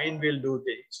 our mind will do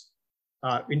things.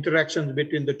 Interactions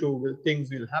between the two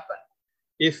things will happen.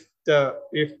 If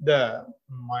the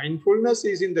mindfulness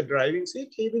is in the driving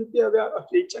seat, he will be aware of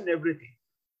each and everything.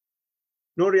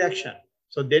 No reaction.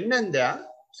 So then and there,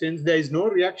 since there is no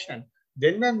reaction,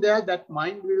 then and there that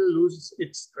mind will lose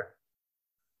its strength.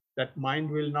 That mind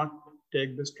will not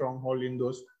take the stronghold in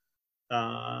those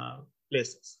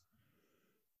places.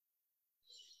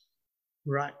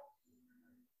 Right.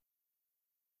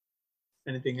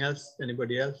 Anything else?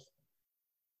 Anybody else?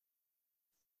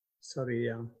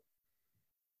 Sorry,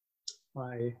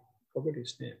 I forgot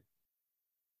his name.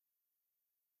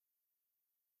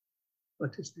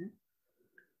 What's his name?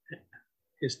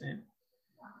 His name?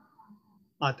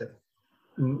 Arthur.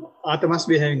 Arthur must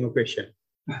be having a question.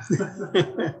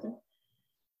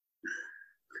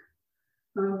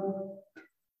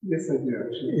 Yes, I do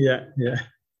actually. Yeah.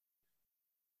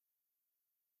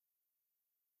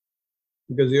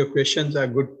 Because your questions are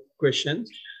good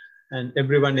questions and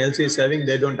everyone else is having,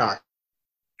 they don't ask.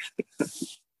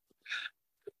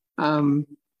 When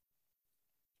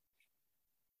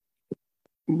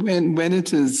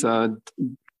it is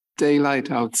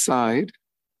daylight outside,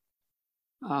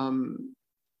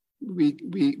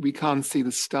 we can't see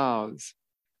the stars.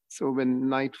 So when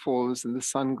night falls and the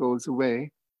sun goes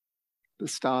away, the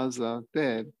stars are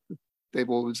there. They've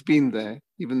always been there,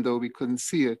 even though we couldn't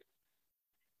see it.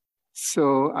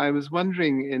 So I was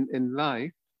wondering, in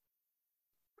life,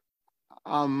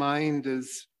 our mind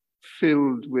is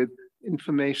filled with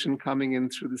information coming in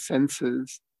through the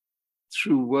senses,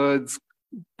 through words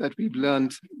that we've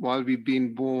learned while we've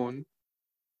been born.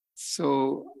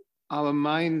 So our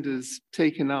mind is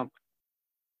taken up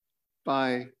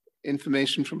by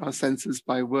information from our senses,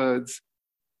 by words.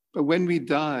 But when we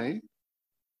die,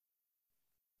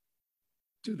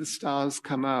 do the stars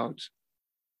come out?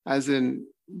 As in,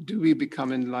 do we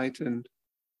become enlightened?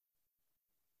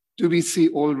 Do we see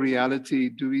all reality?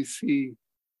 Do we see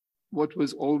what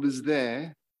was always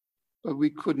there, but we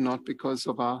could not because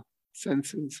of our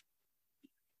senses?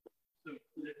 So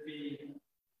let me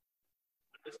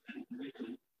understand.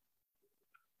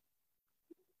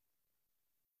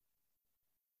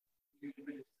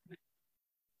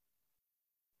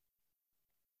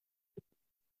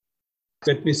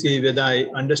 Let me see whether I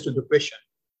understood the question.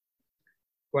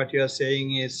 What you are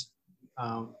saying is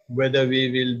whether we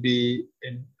will be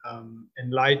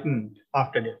enlightened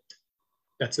after death.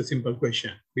 That's a simple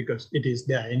question because it is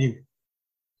there anyway.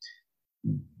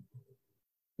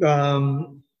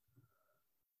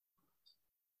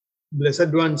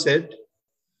 Blessed One said,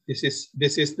 this is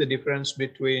the difference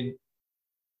between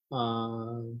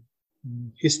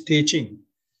his teaching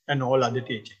and all other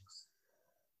teachings.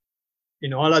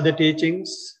 In all other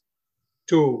teachings,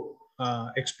 to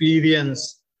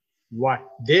experience what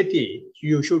they teach,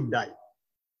 you should die.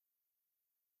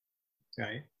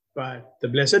 Right? But the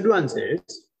Blessed One says,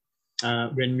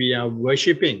 when we are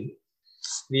worshipping,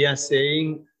 we are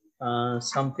saying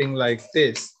something like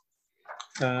this.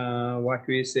 What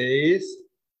we say is,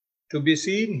 to be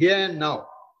seen here and now,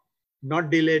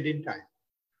 not delayed in time.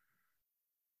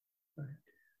 Right?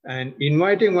 And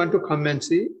inviting one to come and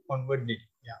see onwardly.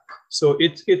 Yeah. So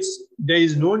there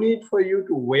is no need for you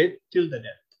to wait till the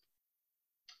death.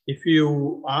 If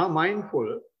you are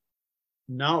mindful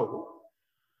now,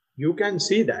 you can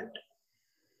see that.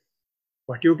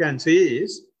 What you can see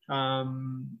is,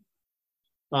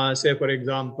 say for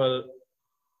example,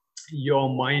 your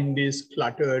mind is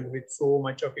cluttered with so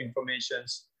much of information.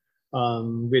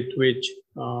 with which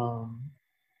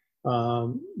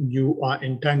you are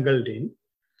entangled in,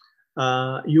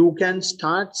 you can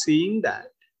start seeing that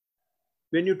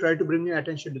when you try to bring your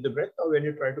attention to the breath or when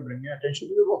you try to bring your attention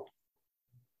to the walking.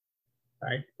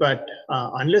 Right? But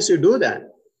unless you do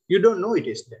that, you don't know it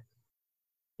is there.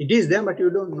 It is there, but you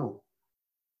don't know.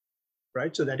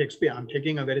 Right? So that experience, I'm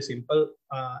taking a very simple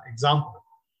example.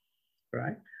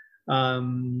 Right?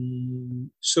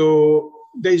 So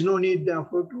there is no need,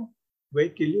 therefore, to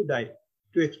wait till you die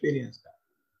to experience that.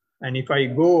 And if I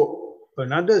go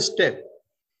another step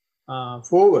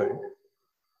forward,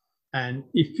 and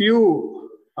if you,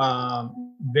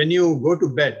 when you go to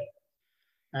bed,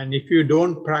 and if you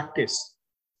don't practice,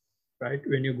 right,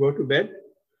 when you go to bed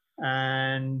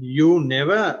and you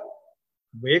never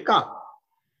wake up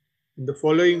in the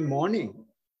following morning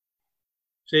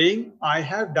saying, I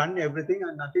have done everything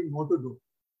and nothing more to do.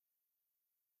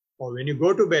 Or when you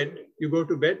go to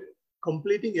bed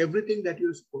completing everything that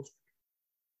you're supposed to.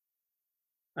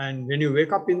 And when you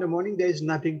wake up in the morning, there is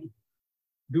nothing to do.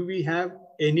 Do we have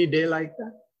any day like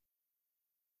that?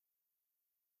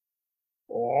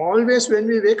 Always when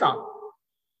we wake up,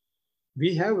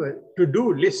 we have a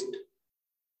to-do list.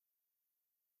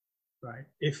 Right?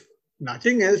 If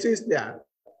nothing else is there,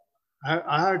 I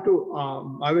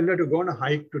will have to go on a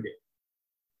hike today.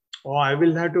 Or I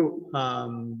will have to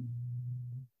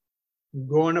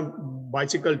go on a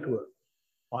bicycle tour.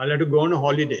 Or I'll have to go on a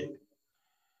holiday.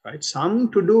 Right?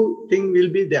 Some to-do thing will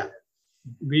be there.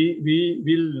 We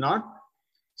will not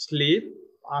sleep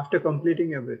after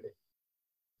completing everything.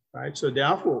 Right? So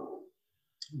therefore,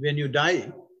 when you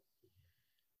die,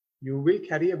 you will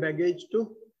carry a baggage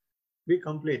to be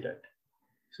completed.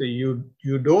 So you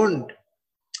don't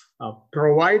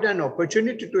provide an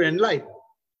opportunity to enlighten.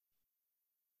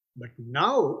 But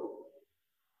now,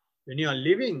 when you are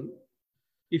living,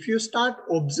 if you start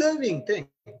observing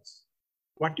things,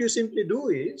 what you simply do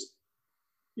is,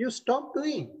 you stop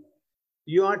doing.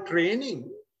 You are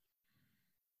training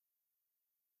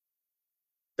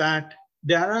that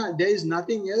there is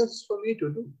nothing else for me to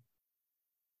do.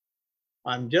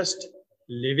 I'm just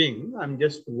living, I'm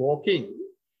just walking,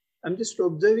 I'm just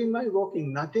observing my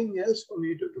walking, nothing else for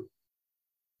me to do.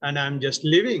 And I'm just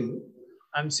living,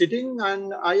 I'm sitting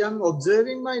and I am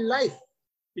observing my life,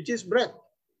 which is breath.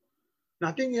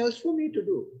 Nothing else for me to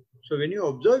do. So when you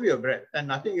observe your breath and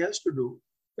nothing else to do,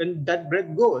 when that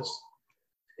breath goes,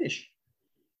 finish.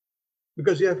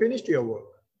 Because you have finished your work.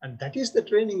 And that is the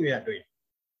training we are doing.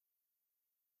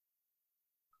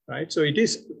 Right? So it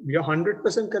is, we are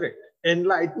 100% correct.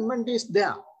 Enlightenment is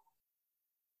there.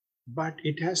 But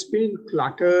it has been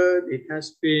cluttered, it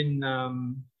has been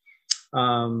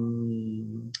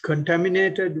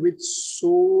contaminated with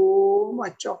so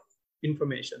much of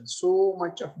information, so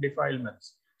much of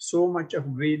defilements, so much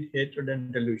of greed, hatred,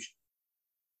 and delusion.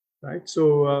 Right?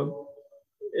 So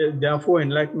therefore,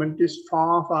 enlightenment is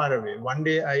far, far away. One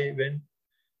day I went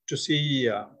to see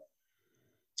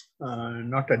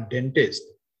not a dentist,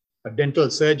 a dental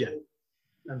surgeon,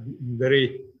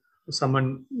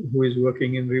 someone who is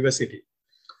working in River City.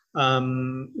 I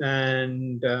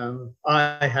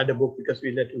had a book because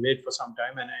we had to wait for some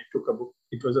time, and I took a book.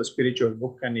 It was a spiritual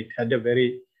book and it had a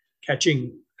very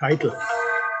catching title.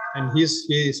 And he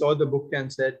saw the book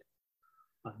and said,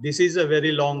 this is a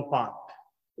very long path.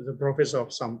 The professor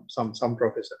of some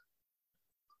professor.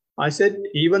 I said,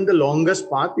 even the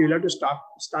longest path, you'll have to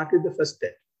start with the first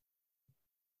step.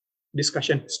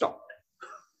 Discussion stopped.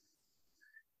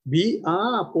 We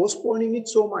are postponing it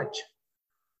so much.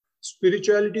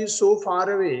 Spirituality is so far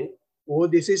away. Oh,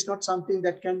 this is not something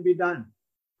that can be done.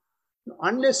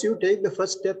 Unless you take the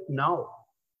first step now,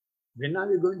 when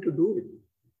are you going to do it?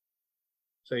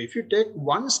 So if you take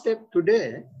one step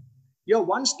today, you're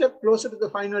one step closer to the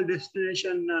final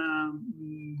destination,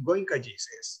 Goenkaji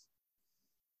says.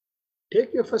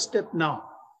 Take your first step now.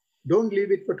 Don't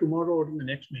leave it for tomorrow or in the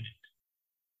next minute.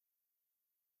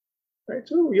 Right?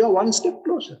 So you're one step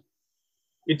closer.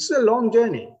 It's a long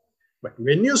journey. But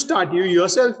when you start, you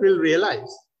yourself will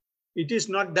realize it is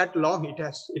not that long.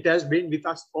 It has been with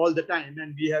us all the time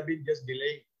and we have been just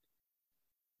delaying.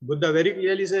 Buddha very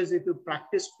clearly says if you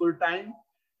practice full time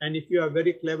and if you are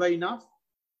very clever enough,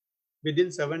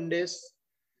 within 7 days,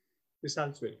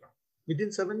 results will come.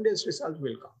 Within 7 days, results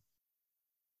will come.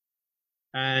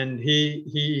 And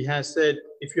he has said,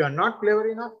 if you are not clever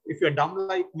enough, if you are dumb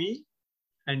like me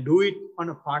and do it on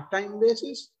a part-time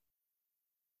basis,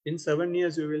 in 7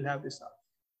 years, you will have results.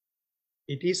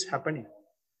 It is happening.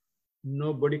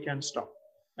 Nobody can stop.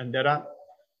 And there are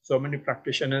so many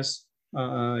practitioners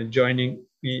joining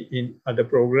me in other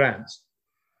programs.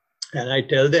 And I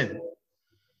tell them,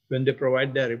 when they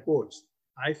provide their reports,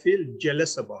 I feel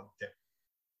jealous about them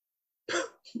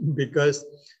because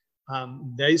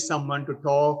there is someone to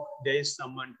talk, there is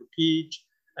someone to teach,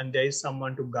 and there is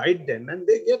someone to guide them, and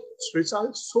they get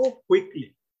results so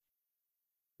quickly.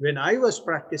 When I was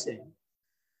practicing,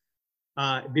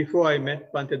 before I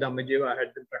met Bhante Dhammajiva, I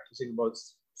had been practicing about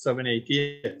 7-8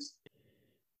 years.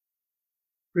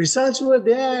 Results were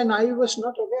there and I was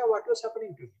not aware what was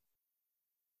happening to me.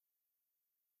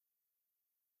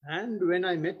 And when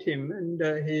I met him and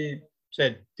he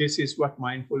said, this is what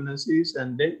mindfulness is,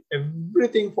 and then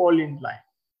everything fall in line.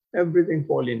 Everything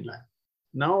fall in line.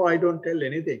 Now I don't tell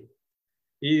anything.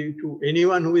 To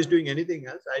anyone who is doing anything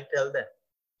else, I tell them,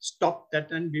 stop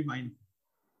that and be mindful.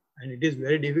 And it is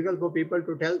very difficult for people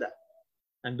to tell that.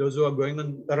 And those who are going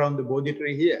on around the Bodhi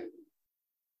tree here,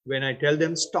 when I tell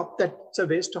them, stop that, it's a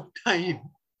waste of time.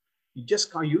 You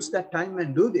just can't use that time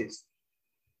and do this.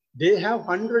 They have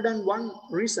 101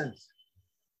 reasons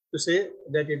to say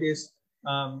that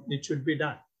it should be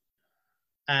done.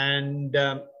 And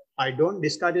I don't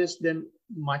discourage them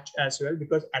much as well,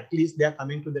 because at least they are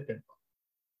coming to the temple.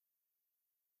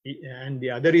 And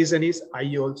the other reason is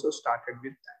I also started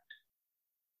with that.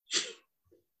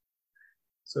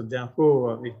 So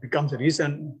therefore, it becomes a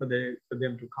reason for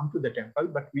them to come to the temple,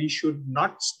 but we should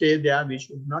not stay there. We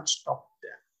should not stop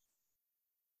there.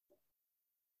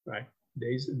 Right?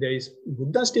 There is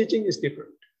Buddha's teaching is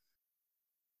different.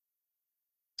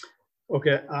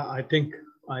 Okay, I think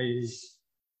I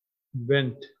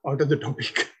went out of the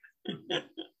topic.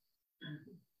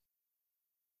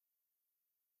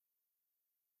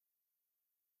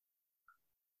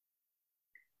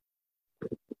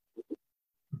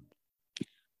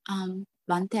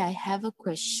 Bhante, I have a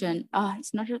question.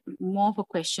 It's not more of a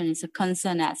question, it's a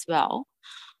concern as well.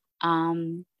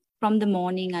 From the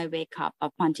morning I wake up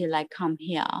until I come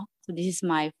here, so this is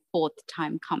my 4th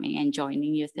time coming and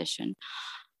joining your session.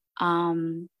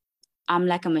 I'm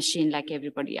like a machine like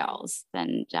everybody else.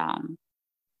 And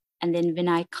then when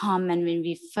I come and when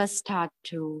we first start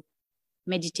to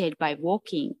meditate by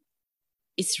walking,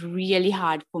 it's really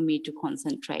hard for me to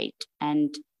concentrate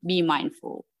and be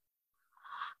mindful.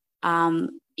 In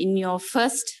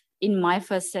my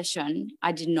first session,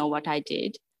 I didn't know what I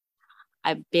did.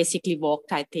 I basically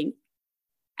walked, I think.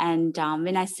 And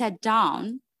when I sat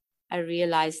down, I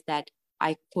realized that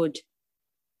I could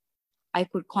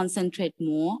concentrate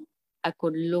more. I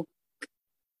could look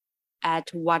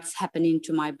at what's happening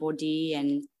to my body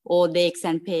and all the aches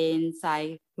and pains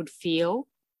I could feel.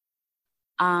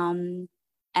 And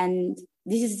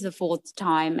this is the 4th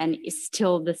time and it's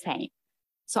still the same.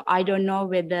 So I don't know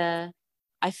whether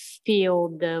I feel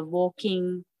the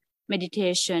walking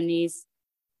meditation is,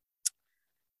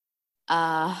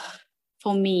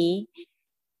 for me,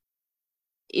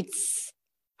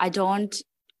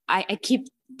 I keep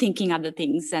thinking other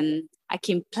things and I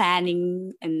keep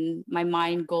planning and my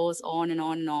mind goes on and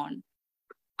on and on.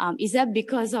 Is that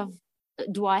because of,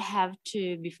 do I have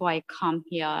to, before I come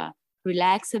here,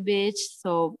 relax a bit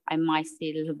so I might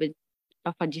see a little bit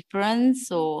of a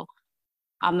difference, or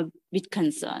I'm a bit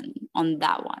concerned on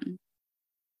that one.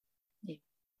 Yeah.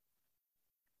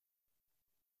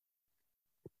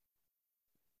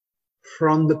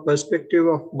 From the perspective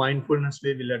of mindfulness,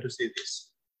 we will have to say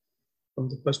this. From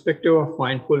the perspective of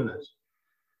mindfulness,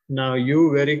 now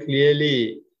you very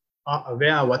clearly are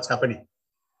aware of what's happening.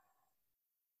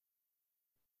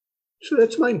 So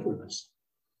that's mindfulness.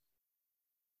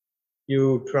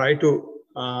 You try to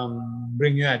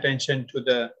bring your attention to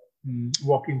the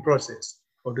walking process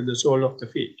or to the sole of the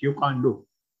feet. You can't do.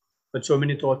 But so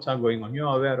many thoughts are going on.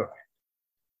 You're aware of it.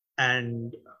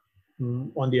 And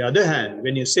on the other hand,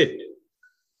 when you sit,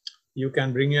 you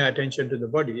can bring your attention to the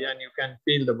body and you can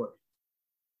feel the body.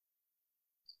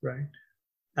 Right?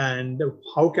 And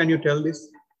how can you tell this?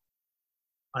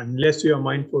 Unless you are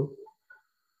mindful.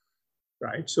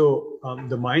 Right? So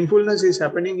the mindfulness is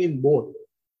happening in both.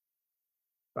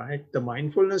 Right? The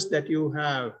mindfulness that you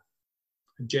have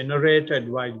generated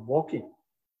while walking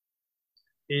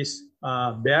is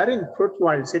bearing fruit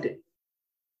while sitting.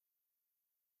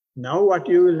 Now what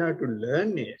you will have to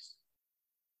learn is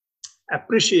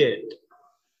appreciate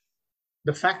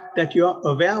the fact that you are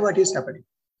aware of what is happening.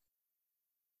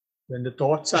 When the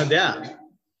thoughts are there,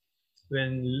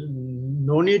 when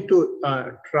no need to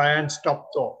try and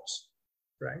stop thoughts,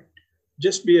 right?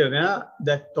 Just be aware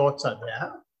that thoughts are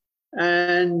there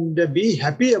and be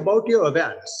happy about your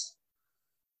awareness.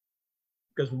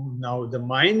 Because now the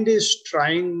mind is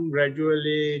trying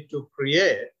gradually to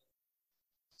create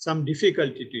some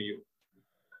difficulty to you,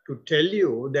 to tell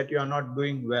you that you are not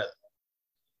doing well,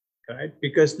 right?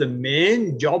 Because the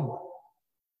main job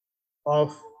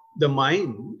of the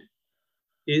mind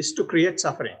is to create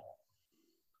suffering.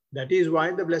 That is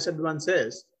why the Blessed One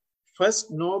says,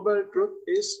 first noble truth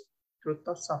is truth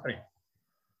of suffering.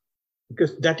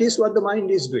 Because that is what the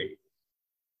mind is doing.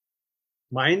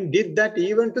 Mind did that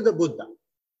even to the Buddha.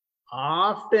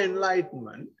 After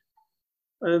enlightenment,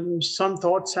 some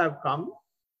thoughts have come.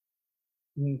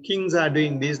 Kings are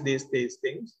doing these things.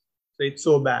 So it's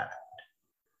so bad.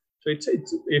 So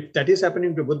if that is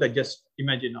happening to Buddha, just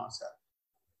imagine ourselves.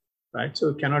 Right? So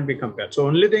it cannot be compared. So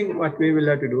only thing what we will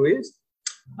have to do is,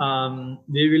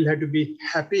 we will have to be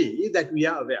happy that we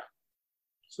are aware.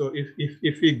 So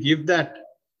if we give that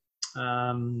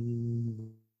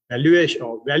valuation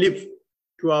or value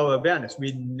to our awareness,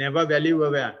 we never value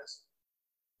awareness.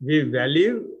 We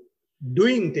value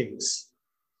doing things.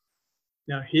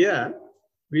 Now here,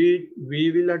 we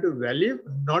will have to value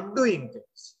not doing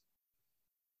things.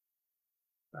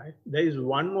 Right? There is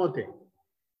one more thing.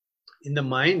 In the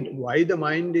mind, why the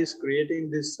mind is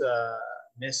creating this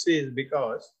mess is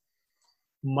because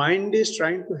mind is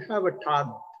trying to have a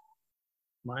target.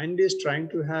 Mind is trying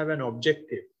to have an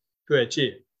objective to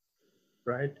achieve,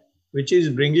 right? Which is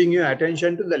bringing your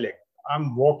attention to the leg.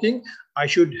 I'm walking, I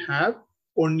should have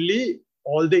only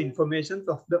all the information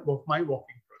of my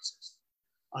walking process.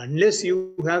 Unless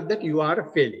you have that, you are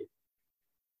a failure.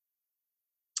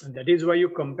 And that is why you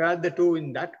compare the two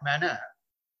in that manner.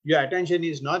 Your attention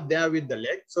is not there with the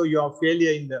leg, so you are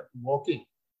failure in the walking.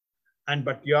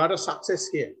 But you are a success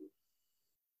here.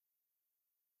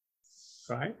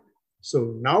 Right?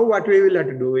 So now what we will have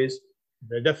to do is,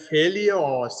 whether failure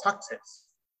or success,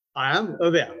 I am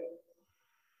aware.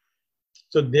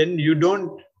 So then you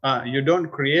don't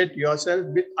create yourself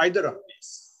with either of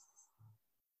these.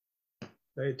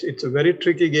 It's a very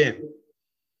tricky game.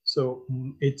 So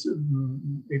it's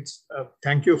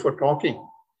thank you for talking.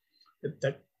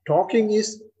 That talking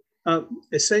is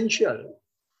essential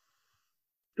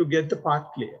to get the path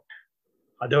clear.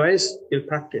 Otherwise, you'll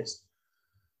practice.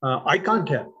 I can't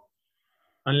help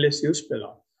unless you spell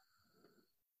out.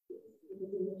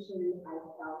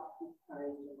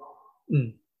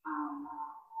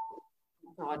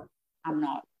 God, I'm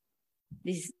not.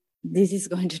 This is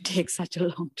going to take such a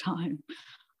long time.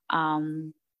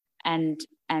 And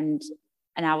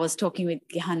I was talking with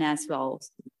Gihan as well,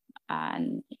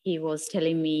 and he was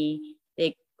telling me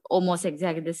like almost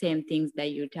exactly the same things that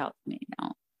you tell me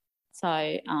now. So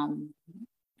and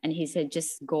he said,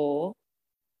 just go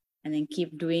and then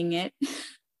keep doing it.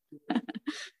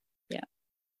 Yeah.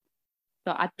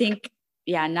 So I think,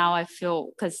 yeah, now I feel,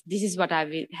 because this is what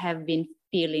I have been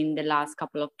feeling the last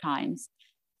couple of times.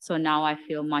 So now I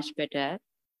feel much better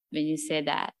when you say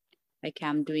that, like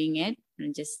I'm doing it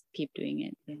and just keep doing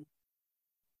it. Yeah.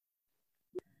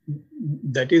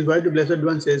 That is why the Blessed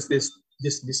One says this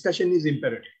discussion is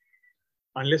imperative.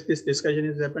 Unless this discussion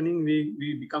is happening,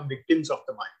 we become victims of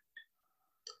the mind.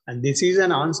 And this is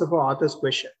an answer for Arthur's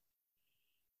question.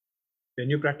 When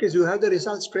you practice, you have the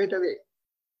result straight away.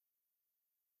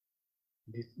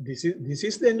 This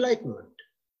is the enlightenment.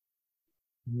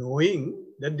 Knowing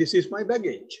that this is my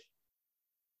baggage.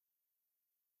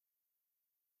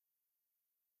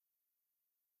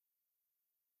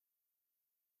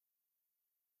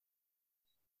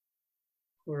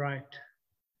 All right.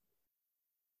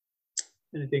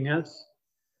 Anything else?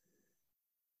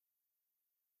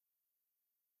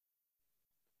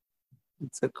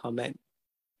 It's a comment.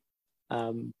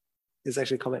 It's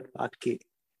actually a comment for Aki.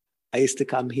 I used to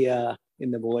come here in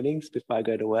the mornings before I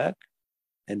go to work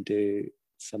and do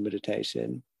some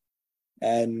meditation.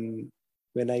 And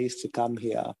when I used to come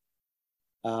here,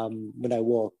 when I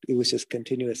walked, it was just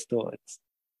continuous thoughts.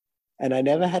 And I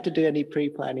never had to do any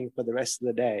pre-planning for the rest of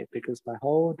the day because my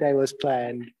whole day was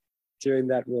planned during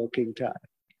that walking time.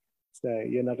 So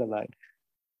you're not alone.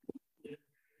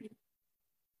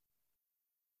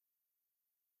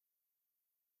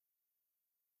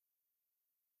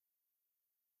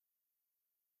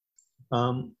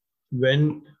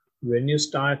 When you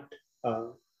start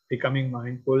becoming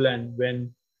mindful and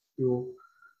when you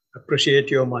appreciate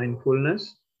your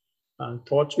mindfulness,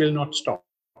 thoughts will not stop.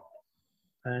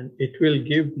 And it will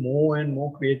give more and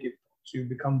more creative thoughts. You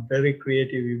become very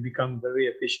creative, you become very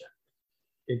efficient.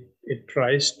 It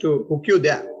tries to hook you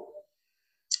there.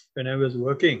 When I was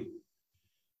working,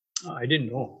 I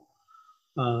didn't know.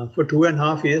 For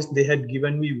 2.5 years, they had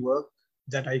given me work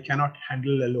that I cannot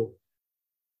handle alone.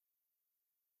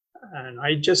 And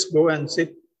I just go and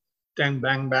sit, bang,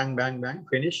 bang, bang, bang, bang,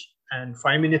 finish. And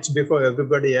 5 minutes before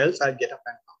everybody else, I'd get up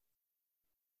and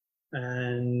come.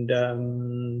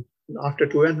 And after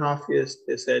 2.5 years,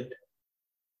 they said,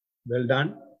 well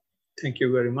done. Thank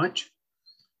you very much.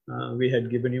 we had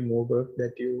given you more work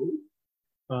that you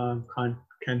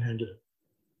can handle.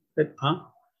 But,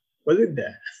 was it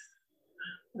there?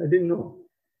 I didn't know.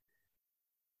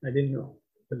 But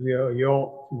when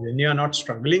you are not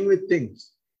struggling with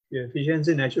things, your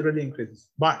efficiency naturally increases.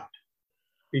 But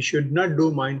we should not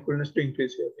do mindfulness to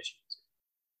increase your efficiency.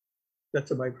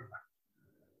 That's a byproduct.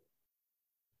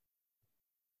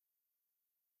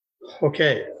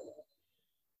 Okay.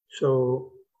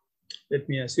 So let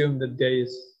me assume that there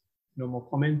is no more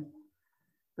comment,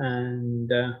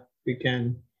 and we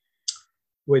can,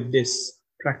 with this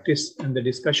practice and the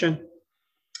discussion,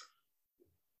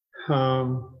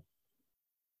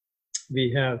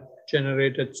 we have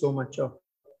generated so much of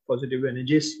positive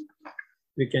energies.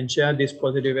 We can share these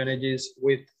positive energies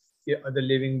with the other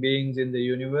living beings in the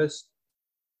universe.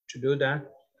 To do that,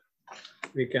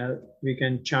 we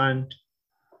can chant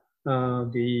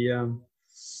the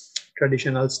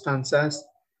traditional stanzas,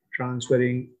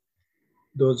 transferring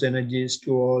those energies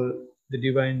to all the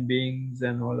divine beings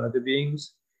and all other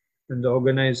beings and the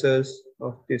organizers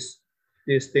of these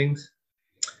things,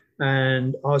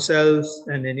 and ourselves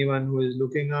and anyone who is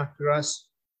looking after us,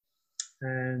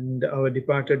 and our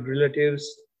departed relatives,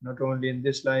 not only in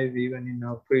this life, even in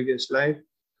our previous life,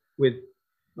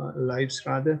 lives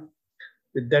rather.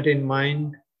 With that in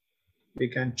mind, we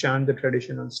can chant the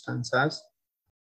traditional stanzas.